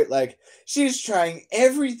this point, like, she's trying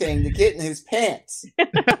everything to get in his pants.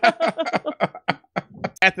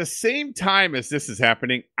 At the same time as this is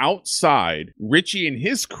happening, outside, Richie and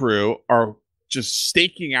his crew are just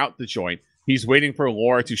staking out the joint. He's waiting for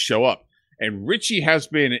Laura to show up. And Richie has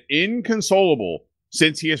been inconsolable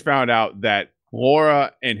since he has found out that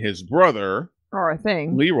Laura and his brother,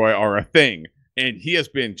 Leroy, are a thing. And he has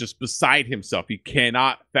been just beside himself. He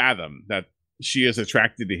cannot fathom that she is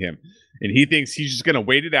attracted to him. And he thinks he's just going to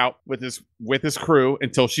wait it out with his crew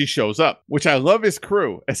until she shows up, which I love his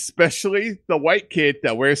crew, especially the white kid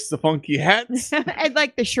that wears the funky hats. And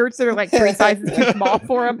like the shirts that are like 3 sizes too small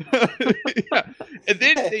for him. Yeah. And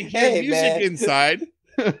then they hear music inside.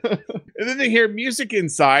 And then they hear music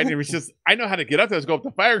inside, and it's just, I know how to get up there. Let's go up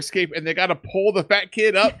the fire escape, and they got to pull the fat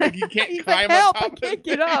kid up. Like he can't He's climb like, help, on I top of can't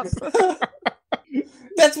get up.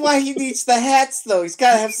 That's why he needs the hats, though. He's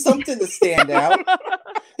got to have something to stand out.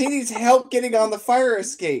 He needs help getting on the fire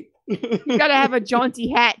escape. You gotta have a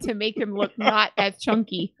jaunty hat to make him look not as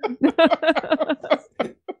chunky.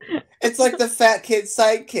 It's like the fat kid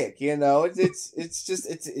sidekick, you know.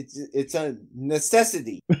 It's a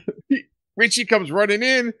necessity. Richie comes running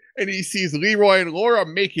in, and he sees Leroy and Laura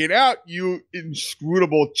making out. You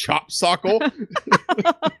inscrutable chop sockle.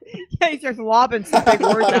 Yeah, he's just lobbing some big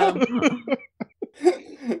words at him.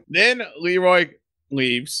 Then Leroy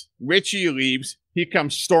leaves. Richie leaves. He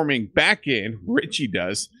comes storming back in, Richie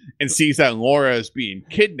does, and sees that Laura is being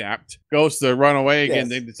kidnapped, goes to run away again,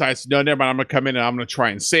 then decides, no, never mind, I'm going to come in and I'm going to try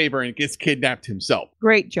and save her, and gets kidnapped himself.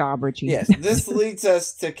 Great job, Richie. Yes, this leads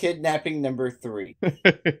us to kidnapping number 3.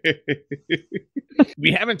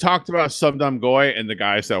 We haven't talked about Sum Dum Goy and the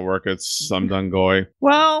guys that work at Sum Dum Goy.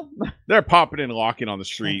 Well, they're popping and locking on the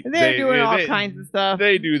street. They're doing all kinds of stuff.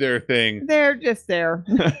 They do their thing. They're just there.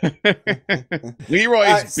 Leroy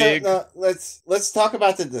is big. So, let's talk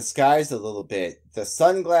about the disguise a little bit. The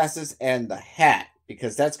sunglasses and the hat.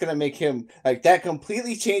 Because that's going to make him, like, that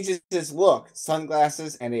completely changes his look.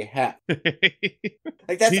 Sunglasses and a hat.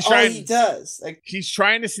 Like, that's all he does. Like, he's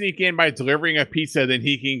trying to sneak in by delivering a pizza, then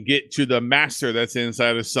he can get to the master that's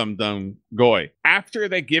inside of Sum Dum Goy. After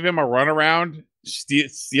they give him a runaround,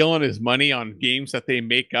 stealing his money on games that they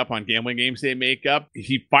make up, on gambling games they make up,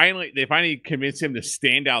 they finally convince him to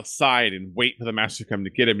stand outside and wait for the master to come to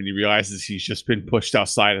get him, and he realizes he's just been pushed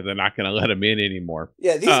outside and they're not going to let him in anymore.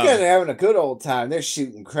 Yeah, these guys are having a good old time. They're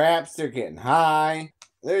shooting craps, they're getting high,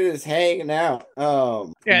 they're just hanging out.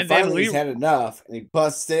 And finally he's had enough, and he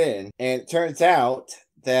busts in, and it turns out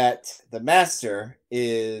that the master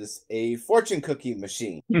is a fortune cookie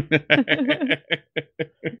machine.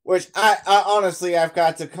 Which I honestly, I've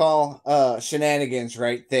got to call shenanigans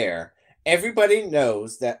right there. Everybody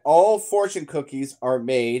knows that all fortune cookies are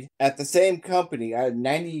made at the same company.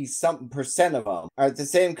 90-something% of them are at the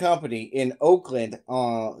same company in Oakland,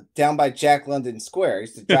 down by Jack London Square. I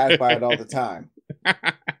used to drive by it all the time.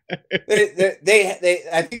 I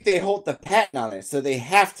think they hold the patent on it, so they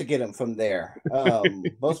have to get them from there.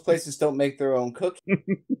 Most places don't make their own cookies.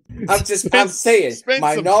 I'm saying,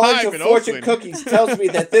 my knowledge of fortune cookies tells me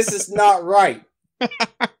that this is not right.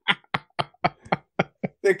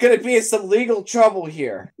 There could be some legal trouble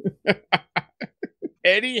here.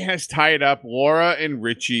 Eddie has tied up Laura and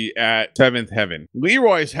Richie at 7th Heaven.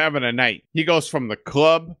 Leroy's having a night. He goes from the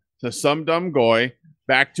club to Sum Dum Goy,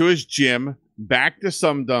 back to his gym, back to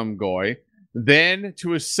Sum Dum Goy, then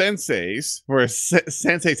to his sensei's, where his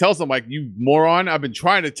sensei tells him, like, you moron, I've been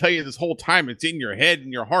trying to tell you this whole time. It's in your head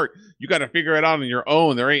and your heart. You got to figure it out on your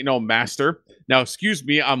own. There ain't no master. Now, excuse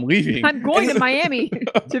me, I'm leaving. I'm going to Miami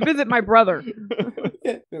to visit my brother.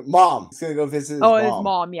 Mom. He's going to go visit his mom. His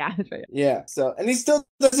mom, yeah. That's right. Yeah, so, and he still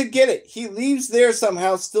doesn't get it. He leaves there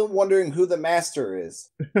somehow still wondering who the master is.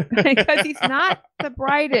 Because he's not the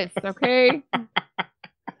brightest, okay?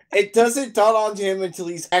 It doesn't dawn on him until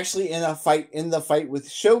he's actually in the fight with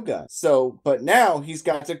Shogun. So, but now he's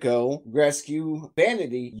got to go rescue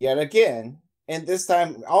Vanity yet again. And this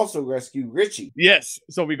time also rescue Richie. Yes.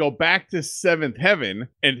 So we go back to 7th Heaven.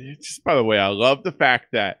 And just by the way, I love the fact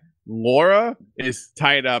that Laura is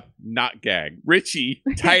tied up, not gagged. Richie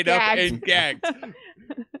tied up and gagged.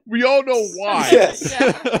 We all know why. Yes.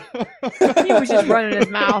 He was just running his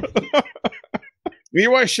mouth.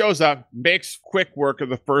 Leroy shows up, makes quick work of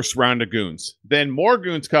the first round of goons. Then more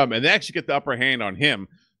goons come, and they actually get the upper hand on him.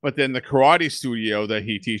 But then the karate studio that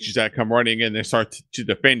he teaches at come running in, they start to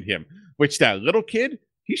defend him. Which that little kid,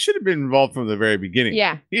 he should have been involved from the very beginning.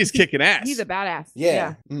 Yeah. He's kicking ass. He's a badass.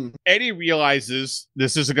 Yeah. Eddie realizes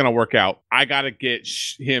this isn't going to work out. I got to get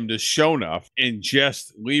him to Sho'nuff and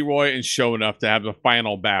just Leroy and Sho'nuff to have the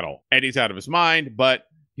final battle. Eddie's out of his mind, but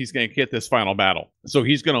he's going to get this final battle. So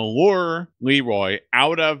he's going to lure Leroy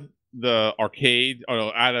out of the arcade,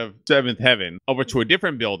 or out of 7th Heaven, over to a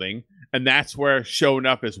different building. And that's where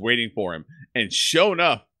Sho'nuff is waiting for him. And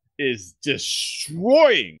Sho'nuff is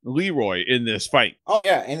destroying Leroy in this fight. Oh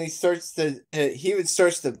yeah, and he starts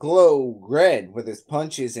to glow red with his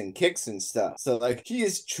punches and kicks and stuff. So like, he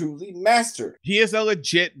is truly mastered. He is a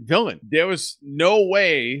legit villain. There was no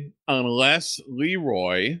way, unless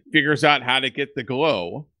Leroy figures out how to get the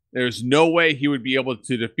glow, there's no way he would be able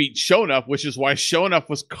to defeat Sho'nuff, which is why Sho'nuff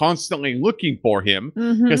was constantly looking for him,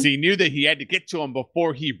 because he knew that he had to get to him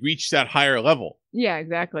before he reached that higher level. Yeah,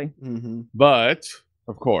 exactly. But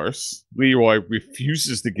of course, Leroy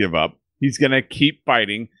refuses to give up. He's going to keep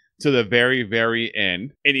fighting to the very, very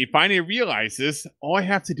end. And he finally realizes, all I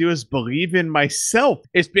have to do is believe in myself.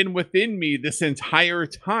 It's been within me this entire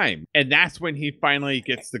time. And that's when he finally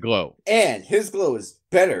gets the glow. And his glow is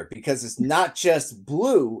better because it's not just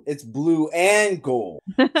blue, it's blue and gold.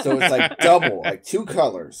 So it's like double, like 2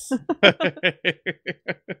 colors.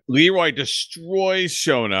 Leroy destroys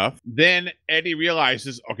Sho'nuff. Then Eddie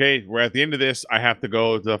realizes, okay, we're at the end of this. I have to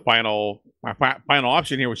go to my final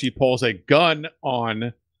option here, which he pulls a gun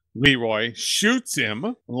on Leroy, shoots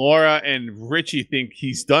him. Laura and Richie think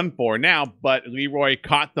he's done for now, but Leroy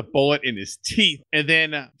caught the bullet in his teeth and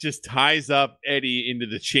then just ties up Eddie into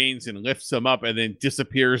the chains and lifts him up and then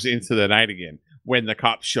disappears into the night again when the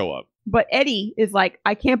cops show up. But Eddie is like,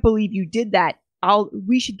 I can't believe you did that.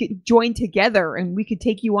 We should get joined together and we could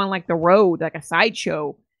take you on like the road, like a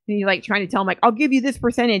sideshow. And he's like trying to tell him, like, I'll give you this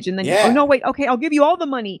percentage. And then, oh, no, wait. Okay, I'll give you all the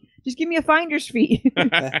money. Just give me a finder's fee.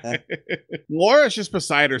 Laura's just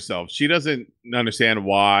beside herself. She doesn't understand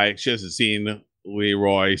why. She hasn't seen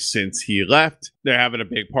Leroy since he left. They're having a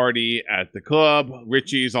big party at the club.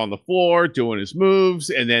 Richie's on the floor doing his moves.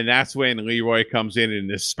 And then that's when Leroy comes in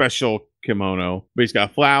this special kimono. But he's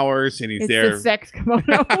got flowers and he's there. It's a sex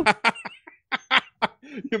kimono.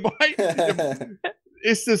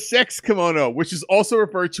 It's the sex kimono, which is also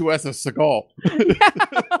referred to as a seagull.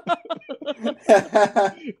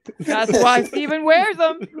 That's why Steven wears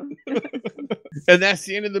them. And that's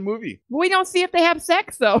the end of the movie. We don't see if they have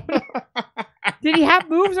sex, though. Did he have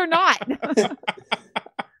moves or not?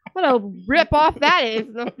 What a rip off that is.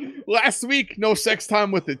 Last week, no sex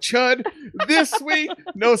time with the Chud. This week,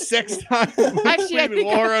 no sex time between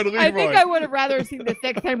Laura and Leroy. I think I would have rather seen the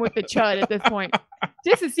sex time with the Chud at this point.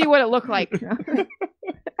 Just to see what it looked like. I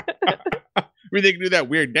mean, they can do that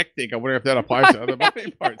weird neck thing. I wonder if that applies to other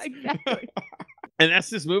body parts. Exactly. And that's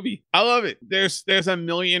this movie. I love it. There's a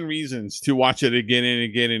million reasons to watch it again and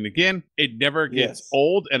again and again. It never gets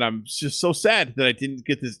old, and I'm just so sad that I didn't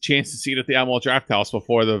get this chance to see it at the Alamo Draft House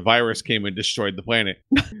before the virus came and destroyed the planet.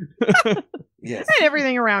 Yes. And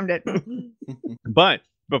everything around it. But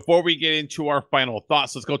before we get into our final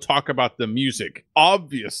thoughts, let's go talk about the music.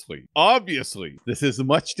 Obviously, this is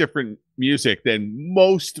much different music than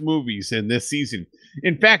most movies in this season.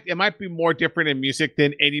 In fact, it might be more different in music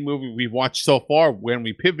than any movie we've watched so far when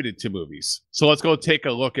we pivoted to movies. So let's go take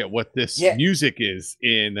a look at what this music is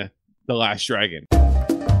in The Last Dragon.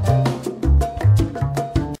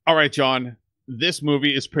 All right, John. This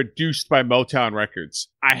movie is produced by Motown Records.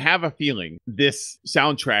 I have a feeling this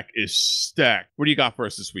soundtrack is stacked. What do you got for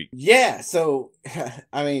us this week? Yeah, so,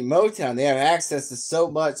 I mean, Motown, they have access to so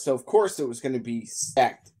much, so of course it was going to be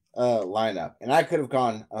stacked lineup. And I could have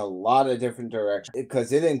gone a lot of different directions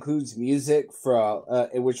because it includes music from,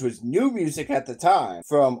 which was new music at the time,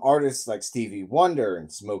 from artists like Stevie Wonder and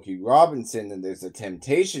Smokey Robinson, and there's a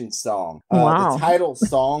Temptation song. Wow. The title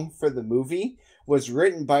song for the movie was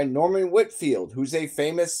written by Norman Whitfield, who's a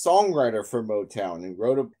famous songwriter for Motown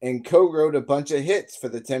and co-wrote a bunch of hits for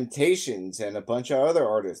the Temptations and a bunch of other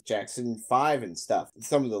artists, Jackson 5 and stuff.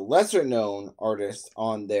 Some of the lesser known artists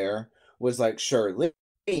on there was like Charlene,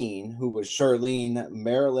 who was Charlene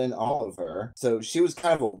Marilyn Oliver. So she was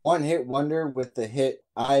kind of a one-hit wonder with the hit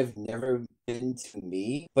I've Never Been to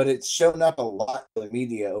Me, but it's shown up a lot in the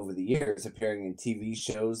media over the years, appearing in TV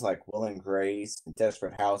shows like Will and Grace,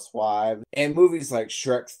 Desperate Housewives, and movies like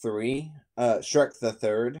Shrek the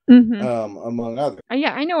Third, among others.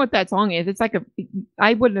 Yeah, I know what that song is. It's like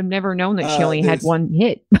I would have never known that she only had one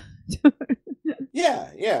hit.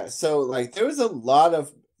 Yeah. So like there was a lot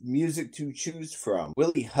of music to choose from.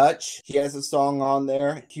 Willie Hutch, he has a song on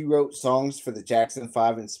there. He wrote songs for the Jackson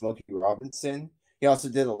 5 and Smokey Robinson. He also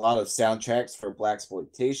did a lot of soundtracks for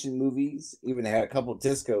blaxploitation movies. Even had a couple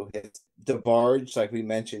disco hits. DeBarge, like we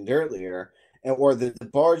mentioned earlier, or the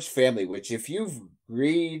DeBarge family, which if you've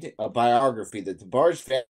read a biography, the DeBarge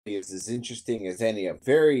family is as interesting as any. A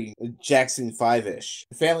very Jackson 5-ish.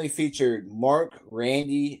 The family featured Mark,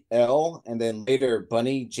 Randy, Elle, and then later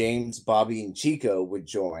Bunny, James, Bobby, and Chico would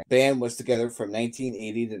join. The band was together from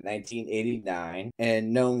 1980 to 1989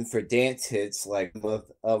 and known for dance hits like Month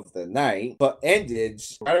of the Night, but ended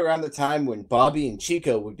right around the time when Bobby and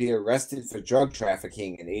Chico would be arrested for drug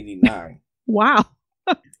trafficking in 89. Wow.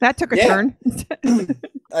 That took a turn.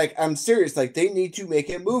 Like, I'm serious. Like, they need to make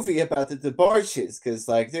a movie about the DeBarges because,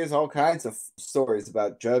 like, there's all kinds of stories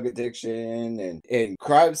about drug addiction and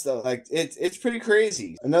crime stuff. Like, it's pretty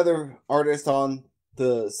crazy. Another artist on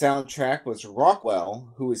the soundtrack was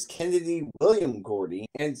Rockwell, who is Kennedy William Gordy,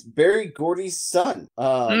 and it's Barry Gordy's son.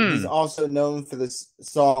 He's also known for this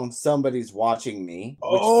song "Somebody's Watching Me,"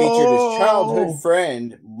 which featured his childhood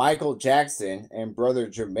friend Michael Jackson and Brother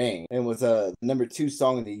Jermaine, and was a #2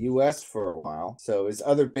 song in the U.S. for a while. So his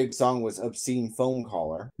other big song was "Obscene Phone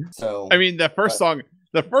Caller." So I mean, the first song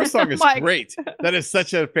is Mike. great. That is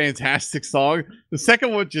such a fantastic song. The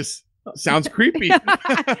second one just sounds creepy.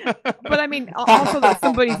 But I mean, also that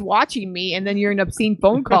somebody's watching me, and then you're an obscene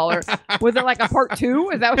phone caller. Was it like a part 2?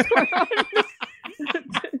 Is that what's going on?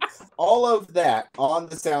 all of that on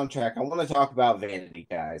the soundtrack. I want to talk about Vanity,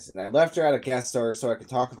 guys. And I left her out of guest star so I could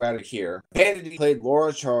talk about it here. Vanity played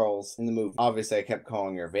Laura Charles in the movie. Obviously, I kept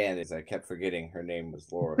calling her Vanity. I kept forgetting her name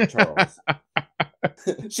was Laura Charles.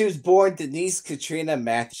 She was born Denise Katrina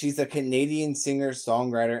Matthews. She's a Canadian singer,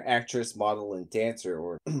 songwriter, actress, model, and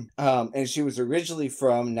dancer. And she was originally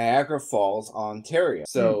from Niagara Falls, Ontario.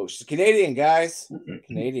 So she's Canadian, guys.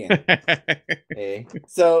 Canadian. Hey.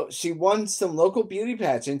 So she won some local beauty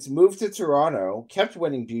pageants, moved to Toronto, kept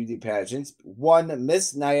winning beauty pageants, won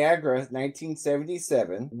Miss Niagara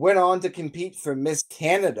 1977, went on to compete for Miss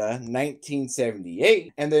Canada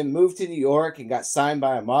 1978, and then moved to New York and got signed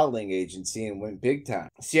by a modeling agency and went big time.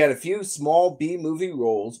 She had a few small B-movie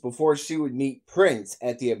roles before she would meet Prince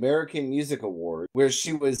at the American Music Awards, where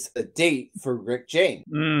she was a date for Rick James.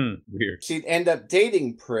 Weird. She'd end up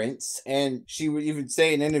dating Prince, and she would even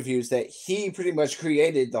say in interviews that he pretty much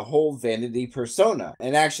created the whole Vanity persona.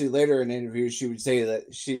 And actually later in interviews, she would say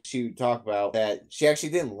that she would talk about that she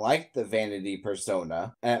actually didn't like the Vanity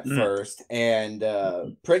persona at first, and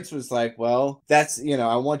Prince was like, well, that's,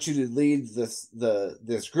 I want you to lead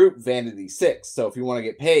this group Vanity 6, so if you want to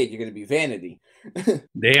get paid, you're going to be Vanity.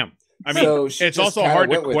 Damn. I mean, So it's also hard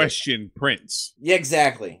to question Prince. Yeah,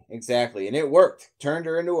 exactly. And it worked. Turned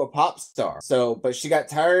her into a pop star. But she got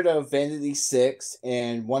tired of Vanity 6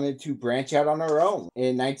 and wanted to branch out on her own.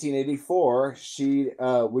 In 1984, she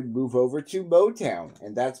would move over to Motown,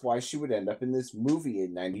 and that's why she would end up in this movie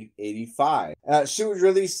in 1985. She would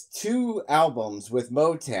release 2 albums with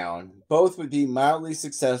Motown. Both would be mildly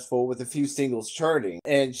successful with a few singles charting,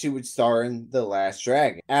 and she would star in The Last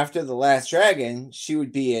Dragon. After The Last Dragon, she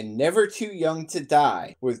would be in Never Too Young to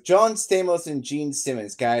Die with John Stamos and Gene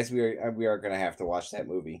Simmons. Guys, we are going to have to watch that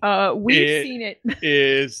movie. We've seen it.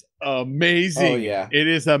 Is amazing. Oh, yeah. It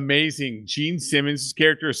is amazing. Gene Simmons'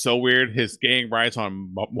 character is so weird. His gang rides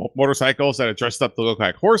on motorcycles that are dressed up to look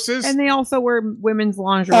like horses. And they also wear women's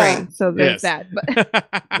lingerie. So there's that.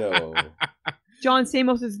 But No. John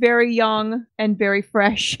Stamos is very young and very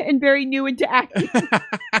fresh and very new into acting.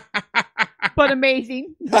 But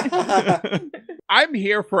amazing. I'm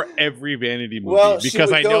here for every Vanity movie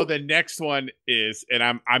because I know the next one is, and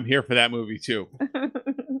I'm here for that movie too.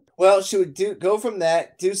 Well, she would go from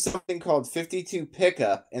that, do something called 52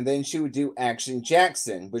 Pickup, and then she would do Action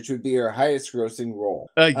Jackson, which would be her highest grossing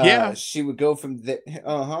role. She would go from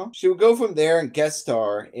She would go from there and guest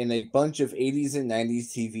star in a bunch of 80s and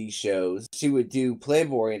 90s TV shows. She would do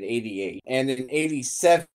Playboy in 88, and in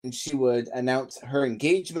 87 she would announce her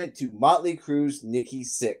engagement to Motley Crue's Nikki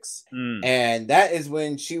Sixx. And that is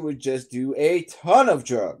when she would just do a ton of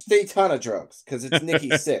drugs, because it's Nikki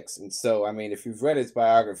Sixx. And so, I mean, if you've read his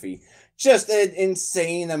biography, just an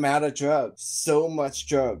insane amount of drugs. So much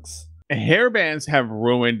drugs. Hair bands have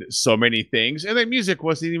ruined so many things, and their music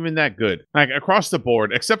wasn't even that good. Like, across the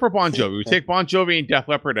board, except for Bon Jovi. We take Bon Jovi and Def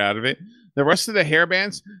Leppard out of it. The rest of the hair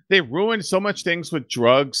bands, they ruined so much things with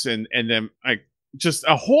drugs and then, like, just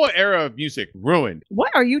a whole era of music ruined.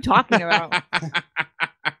 What are you talking about?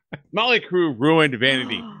 Motley Crue ruined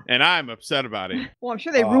Vanity, and I'm upset about it. Well, I'm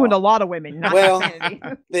sure they ruined a lot of women. Not Vanity.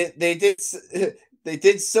 They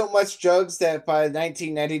did so much drugs that by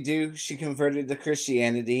 1992 she converted to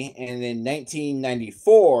Christianity, and in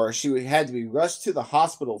 1994 she had to be rushed to the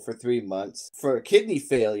hospital for 3 months for a kidney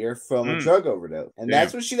failure from a drug overdose. And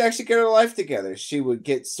that's when she'd actually get her life together. She would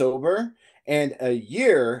get sober, and a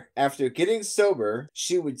year after getting sober,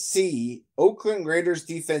 she would see Oakland Raiders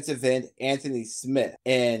defensive end Anthony Smith,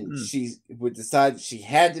 and she would decide she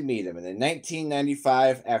had to meet him. And in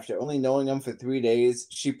 1995, after only knowing him for 3 days,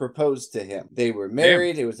 she proposed to him. They were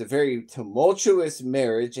married. It was a very tumultuous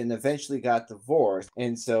marriage, and eventually got divorced.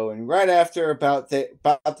 And right after about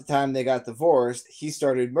the time they got divorced, he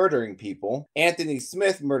started murdering people. Anthony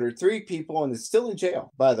Smith murdered 3 people and is still in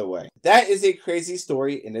jail, by the way. That is a crazy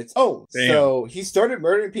story in its own. Damn. So he started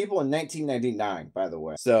murdering people in 1999, by the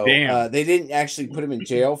way. So they didn't actually put him in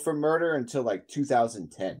jail for murder until like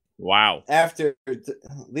 2010. Wow. After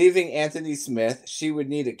leaving Anthony Smith, she would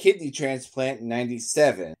need a kidney transplant in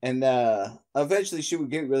 97. And eventually she would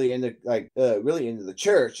get really into the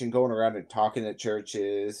church and going around and talking at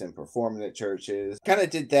churches and performing at churches. Kind of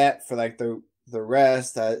did that for like the the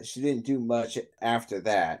rest, she didn't do much after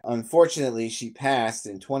that. Unfortunately, she passed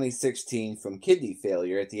in 2016 from kidney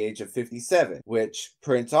failure at the age of 57, which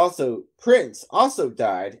Prince also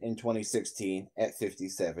died in 2016 at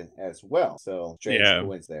 57 as well. So strange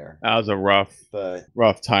coincidence there. That was a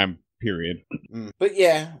rough time period. But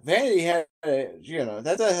yeah, Vanity had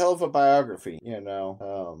that's a hell of a biography, and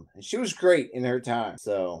she was great in her time.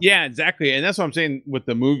 So yeah, exactly. And that's what I'm saying with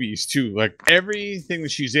the movies too. Like everything that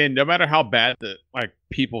she's in, no matter how bad the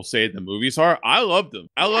people say the movies are, I love them.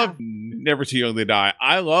 I love Never Too Young to Die.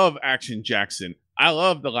 I love Action Jackson. I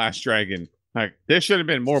love The Last Dragon. Like, there should have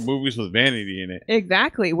been more movies with Vanity in it.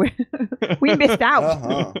 Exactly. We missed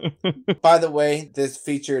out. By the way, this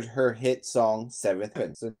featured her hit song, Seventh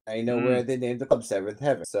Heaven. So I know where they named the club Seventh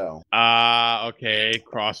Heaven. So okay.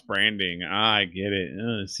 Cross-branding. I get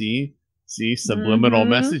it. See? Subliminal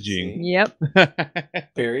messaging. Yep.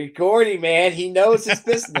 Barry Gordy, man. He knows his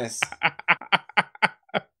business.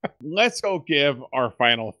 Let's go give our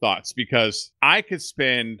final thoughts, because I could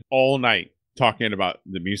spend all night talking about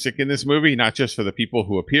the music in this movie, not just for the people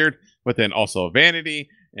who appeared, but then also Vanity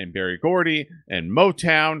and Barry Gordy and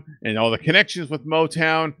Motown and all the connections with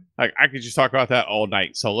Motown. Like, I could just talk about that all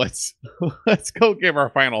night. So let's go give our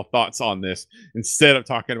final thoughts on this instead of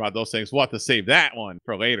talking about those things. We'll have to save that one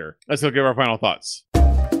for later. Let's go give our final thoughts.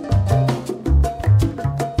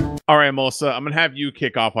 All right, Melissa, I'm going to have you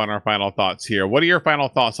kick off on our final thoughts here. What are your final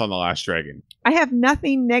thoughts on The Last Dragon? I have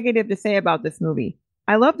nothing negative to say about this movie.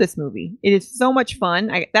 I love this movie. It is so much fun.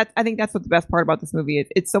 I think that's what the best part about this movie is.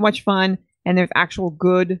 It's so much fun, and there's actual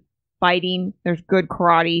good fighting. There's good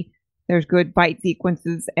karate. There's good fight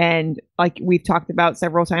sequences, and like we've talked about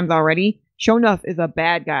several times already, Sho'nuff is a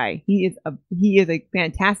bad guy. He is a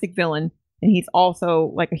fantastic villain, and he's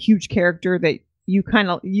also like a huge character that you kind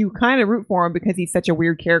of root for him because he's such a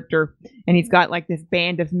weird character, and he's got like this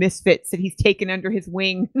band of misfits that he's taken under his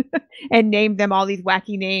wing and named them all these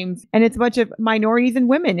wacky names, and it's a bunch of minorities and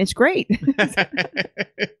women. It's great.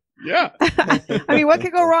 Yeah. I mean, what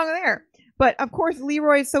could go wrong there? But of course,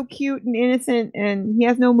 Leroy is so cute and innocent, and he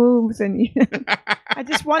has no moves, and I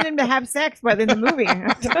just want him to have sex by the end of the movie.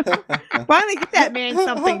 Finally get that man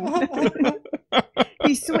something.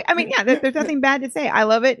 He's sweet. I mean, yeah, there's nothing bad to say. I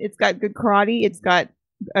love it. It's got good karate. It's got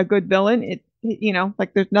a good villain.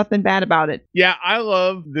 There's nothing bad about it. Yeah, I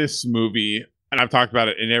love this movie. And I've talked about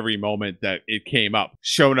it in every moment that it came up.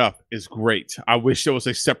 Sho'nuff is great. I wish there was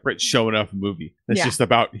a separate Sho'nuff movie that's just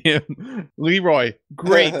about him. Leroy,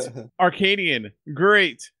 great. Arcadian,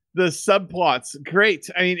 great. The subplots, great.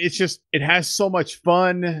 I mean, it has so much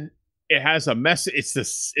fun. It has a message. It's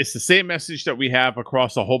the same message that we have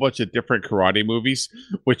across a whole bunch of different karate movies,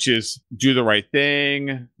 which is do the right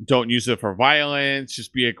thing. Don't use it for violence.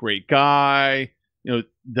 Just be a great guy.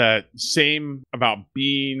 The same about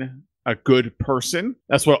being a good person.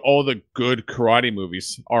 That's what all the good karate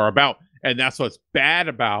movies are about. And that's what's bad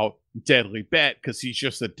about Deadly Bet, because he's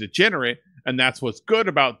just a degenerate. And that's what's good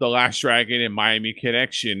about The Last Dragon and Miami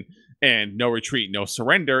Connection and No Retreat, No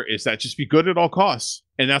Surrender, is that just be good at all costs.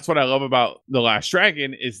 And that's what I love about The Last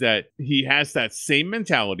Dragon, is that he has that same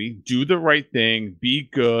mentality, do the right thing, be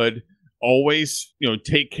good, always,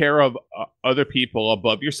 take care of other people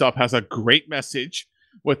above yourself. Has a great message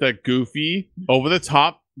with a goofy,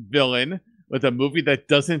 over-the-top villain with a movie that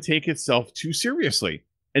doesn't take itself too seriously.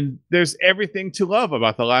 And there's everything to love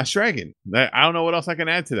about The Last Dragon. I don't know what else I can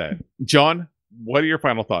add to that. John, what are your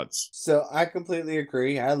final thoughts? So I completely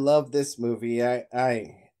agree. I love this movie. I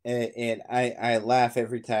laugh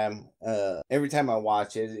every time I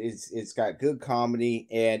watch it. It's got good comedy,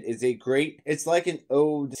 and it's like an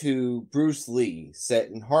ode to Bruce Lee set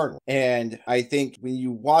in Harlem. And I think when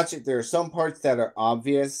you watch it, there are some parts that are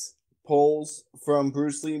obvious pulls from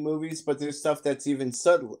Bruce Lee movies, but there's stuff that's even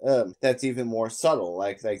subtle, that's even more subtle,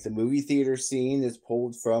 like the movie theater scene is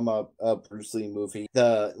pulled from a Bruce Lee movie.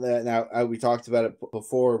 We talked about it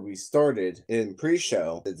before we started in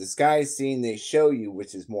pre-show. The disguise scene they show you,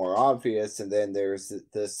 which is more obvious, and then there's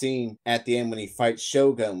the scene at the end when he fights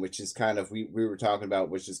Shogun, which is kind of we were talking about,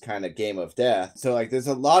 which is kind of Game of Death. So there's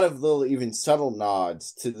a lot of little even subtle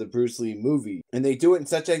nods to the Bruce Lee movie, and they do it in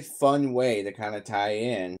such a fun way to kind of tie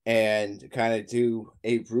in and kind of do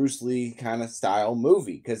a Bruce Lee kind of style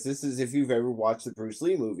movie. Because this is, if you've ever watched the Bruce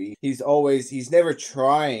Lee movie, he's never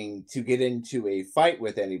trying to get into a fight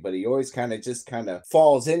with anybody. He always kind of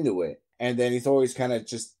falls into it. And then he's always kind of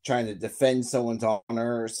just trying to defend someone's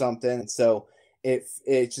honor or something. So it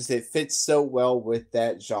fits so well with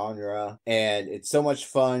that genre, and it's so much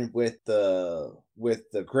fun with the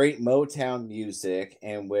with the great Motown music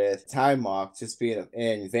and with Taimak just being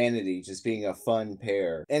and Vanity just being a fun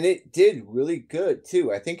pair. And it did really good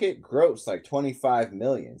too. I think it grossed like 25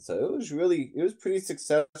 million. So it was pretty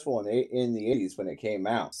successful in the 80s when it came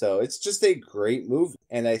out. So it's just a great movie.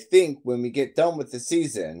 And I think when we get done with the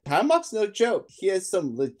season, Taimak's no joke. He has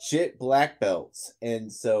some legit black belts.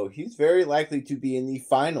 And so he's very likely to be in the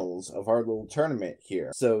finals of our little tournament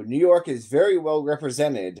here. So New York is very well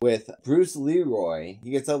represented with Bruce Leroy.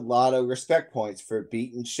 He gets a lot of respect points for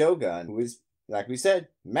beating Shogun, who is, like we said,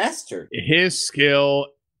 master. His skill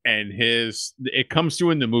and it comes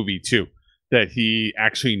through in the movie too, that he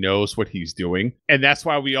actually knows what he's doing. And that's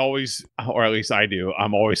why we always, or at least I do,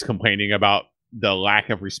 I'm always complaining about the lack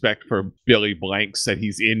of respect for Billy Blanks, that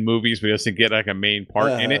he's in movies but doesn't get like a main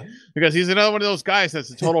part in it, because he's another one of those guys that's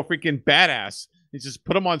a total freaking badass. You just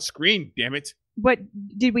put him on screen, damn it. But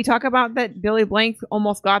did we talk about that Billy Blanks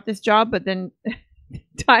almost got this job, but then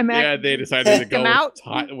Taimak? Yeah, they decided to go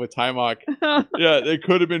with Taimak. Yeah, it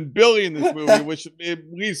could have been Billy in this movie, which it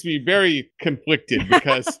leaves me very conflicted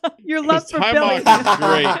because your love for Taimak Billy is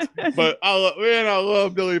great, but I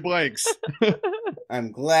love Billy Blanks.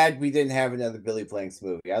 I'm glad we didn't have another Billy Blanks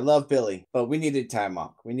movie. I love Billy, but we needed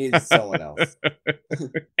Taimak. We needed someone else.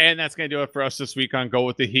 And that's going to do it for us this week on Go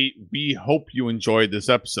With The Heat. We hope you enjoyed this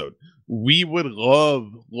episode. We would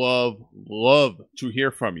love to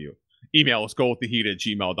hear from you. Email us,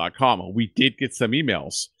 gowiththeheat@gmail.com. We did get some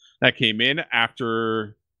emails that came in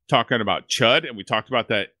after talking about Chud, and we talked about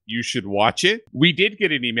that you should watch it. We did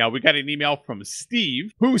get an email. We got an email from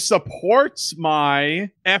Steve, who supports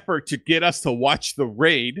my effort to get us to watch The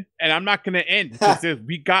Raid. And I'm not going to end because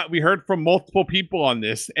we heard from multiple people on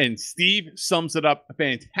this, and Steve sums it up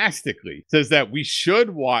fantastically. Says that we should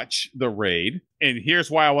watch The Raid. And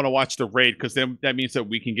here's why I want to watch The Raid, because then that means that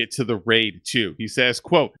we can get to The Raid 2. He says,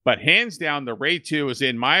 quote, "But hands down, The Raid 2 is,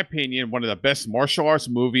 in my opinion, one of the best martial arts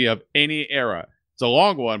movie of any era. It's a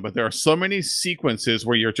long one, but there are so many sequences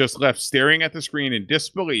where you're just left staring at the screen in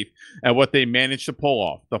disbelief at what they managed to pull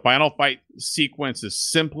off. The final fight sequence is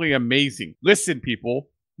simply amazing. Listen, people,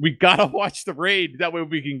 we gotta watch The Raid. That way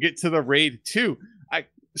we can get to The Raid 2.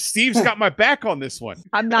 Steve's got my back on this one.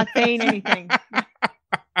 I'm not saying anything.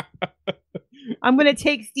 I'm going to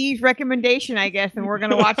take Steve's recommendation, I guess, and we're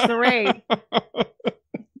going to watch The Raid.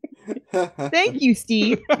 Thank you,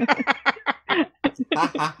 Steve.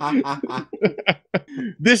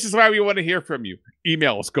 This is why we want to hear from you.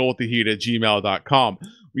 Email us, gowiththeheat@gmail.com.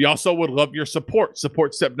 We also would love your support.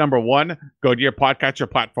 Support step number 1, go to your podcatcher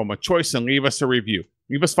platform of choice and leave us a review.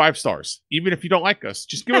 Leave us 5 stars. Even if you don't like us,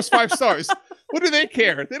 just give us 5 stars. What do they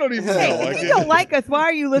care? They don't even know. If you don't like us, why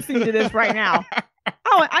are you listening to this right now?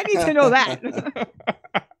 Oh, I need to know that.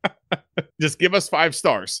 Just give us 5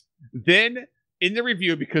 stars. Then in the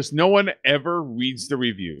review, because no one ever reads the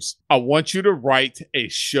reviews, I want you to write a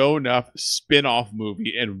Sho'nuff spin-off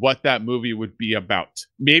movie and what that movie would be about.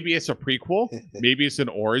 Maybe it's a prequel. Maybe it's an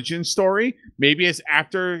origin story. Maybe it's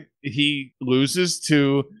after he loses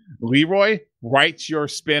to Leroy. Write your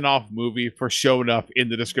spin-off movie for Sho'nuff in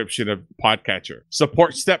the description of Podcatcher.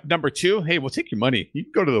 Support step number 2. Hey, we'll take your money. You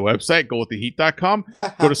can go to the website, gowiththeheat.com.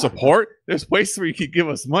 Go to support. There's places where you can give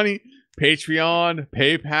us money. Patreon,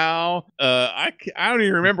 PayPal. I don't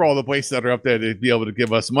even remember all the places that are up there to be able to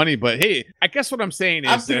give us money. But hey, I guess what I'm saying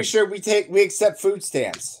is, I'm pretty sure we accept food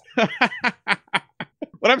stamps.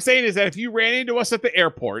 What I'm saying is that if you ran into us at the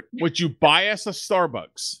airport, would you buy us a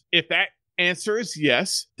Starbucks? If that answer is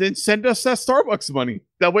yes, then send us that Starbucks money.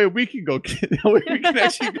 That way we can go get it. That way we can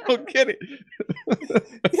actually go get it.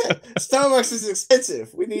 Yeah, Starbucks is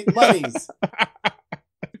expensive. We need monies.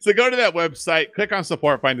 So go to that website, click on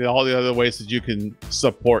support, find all the other ways that you can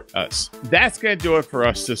support us. That's going to do it for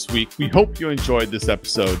us this week. We hope you enjoyed this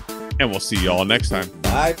episode, and we'll see you all next time.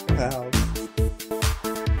 Bye, pals.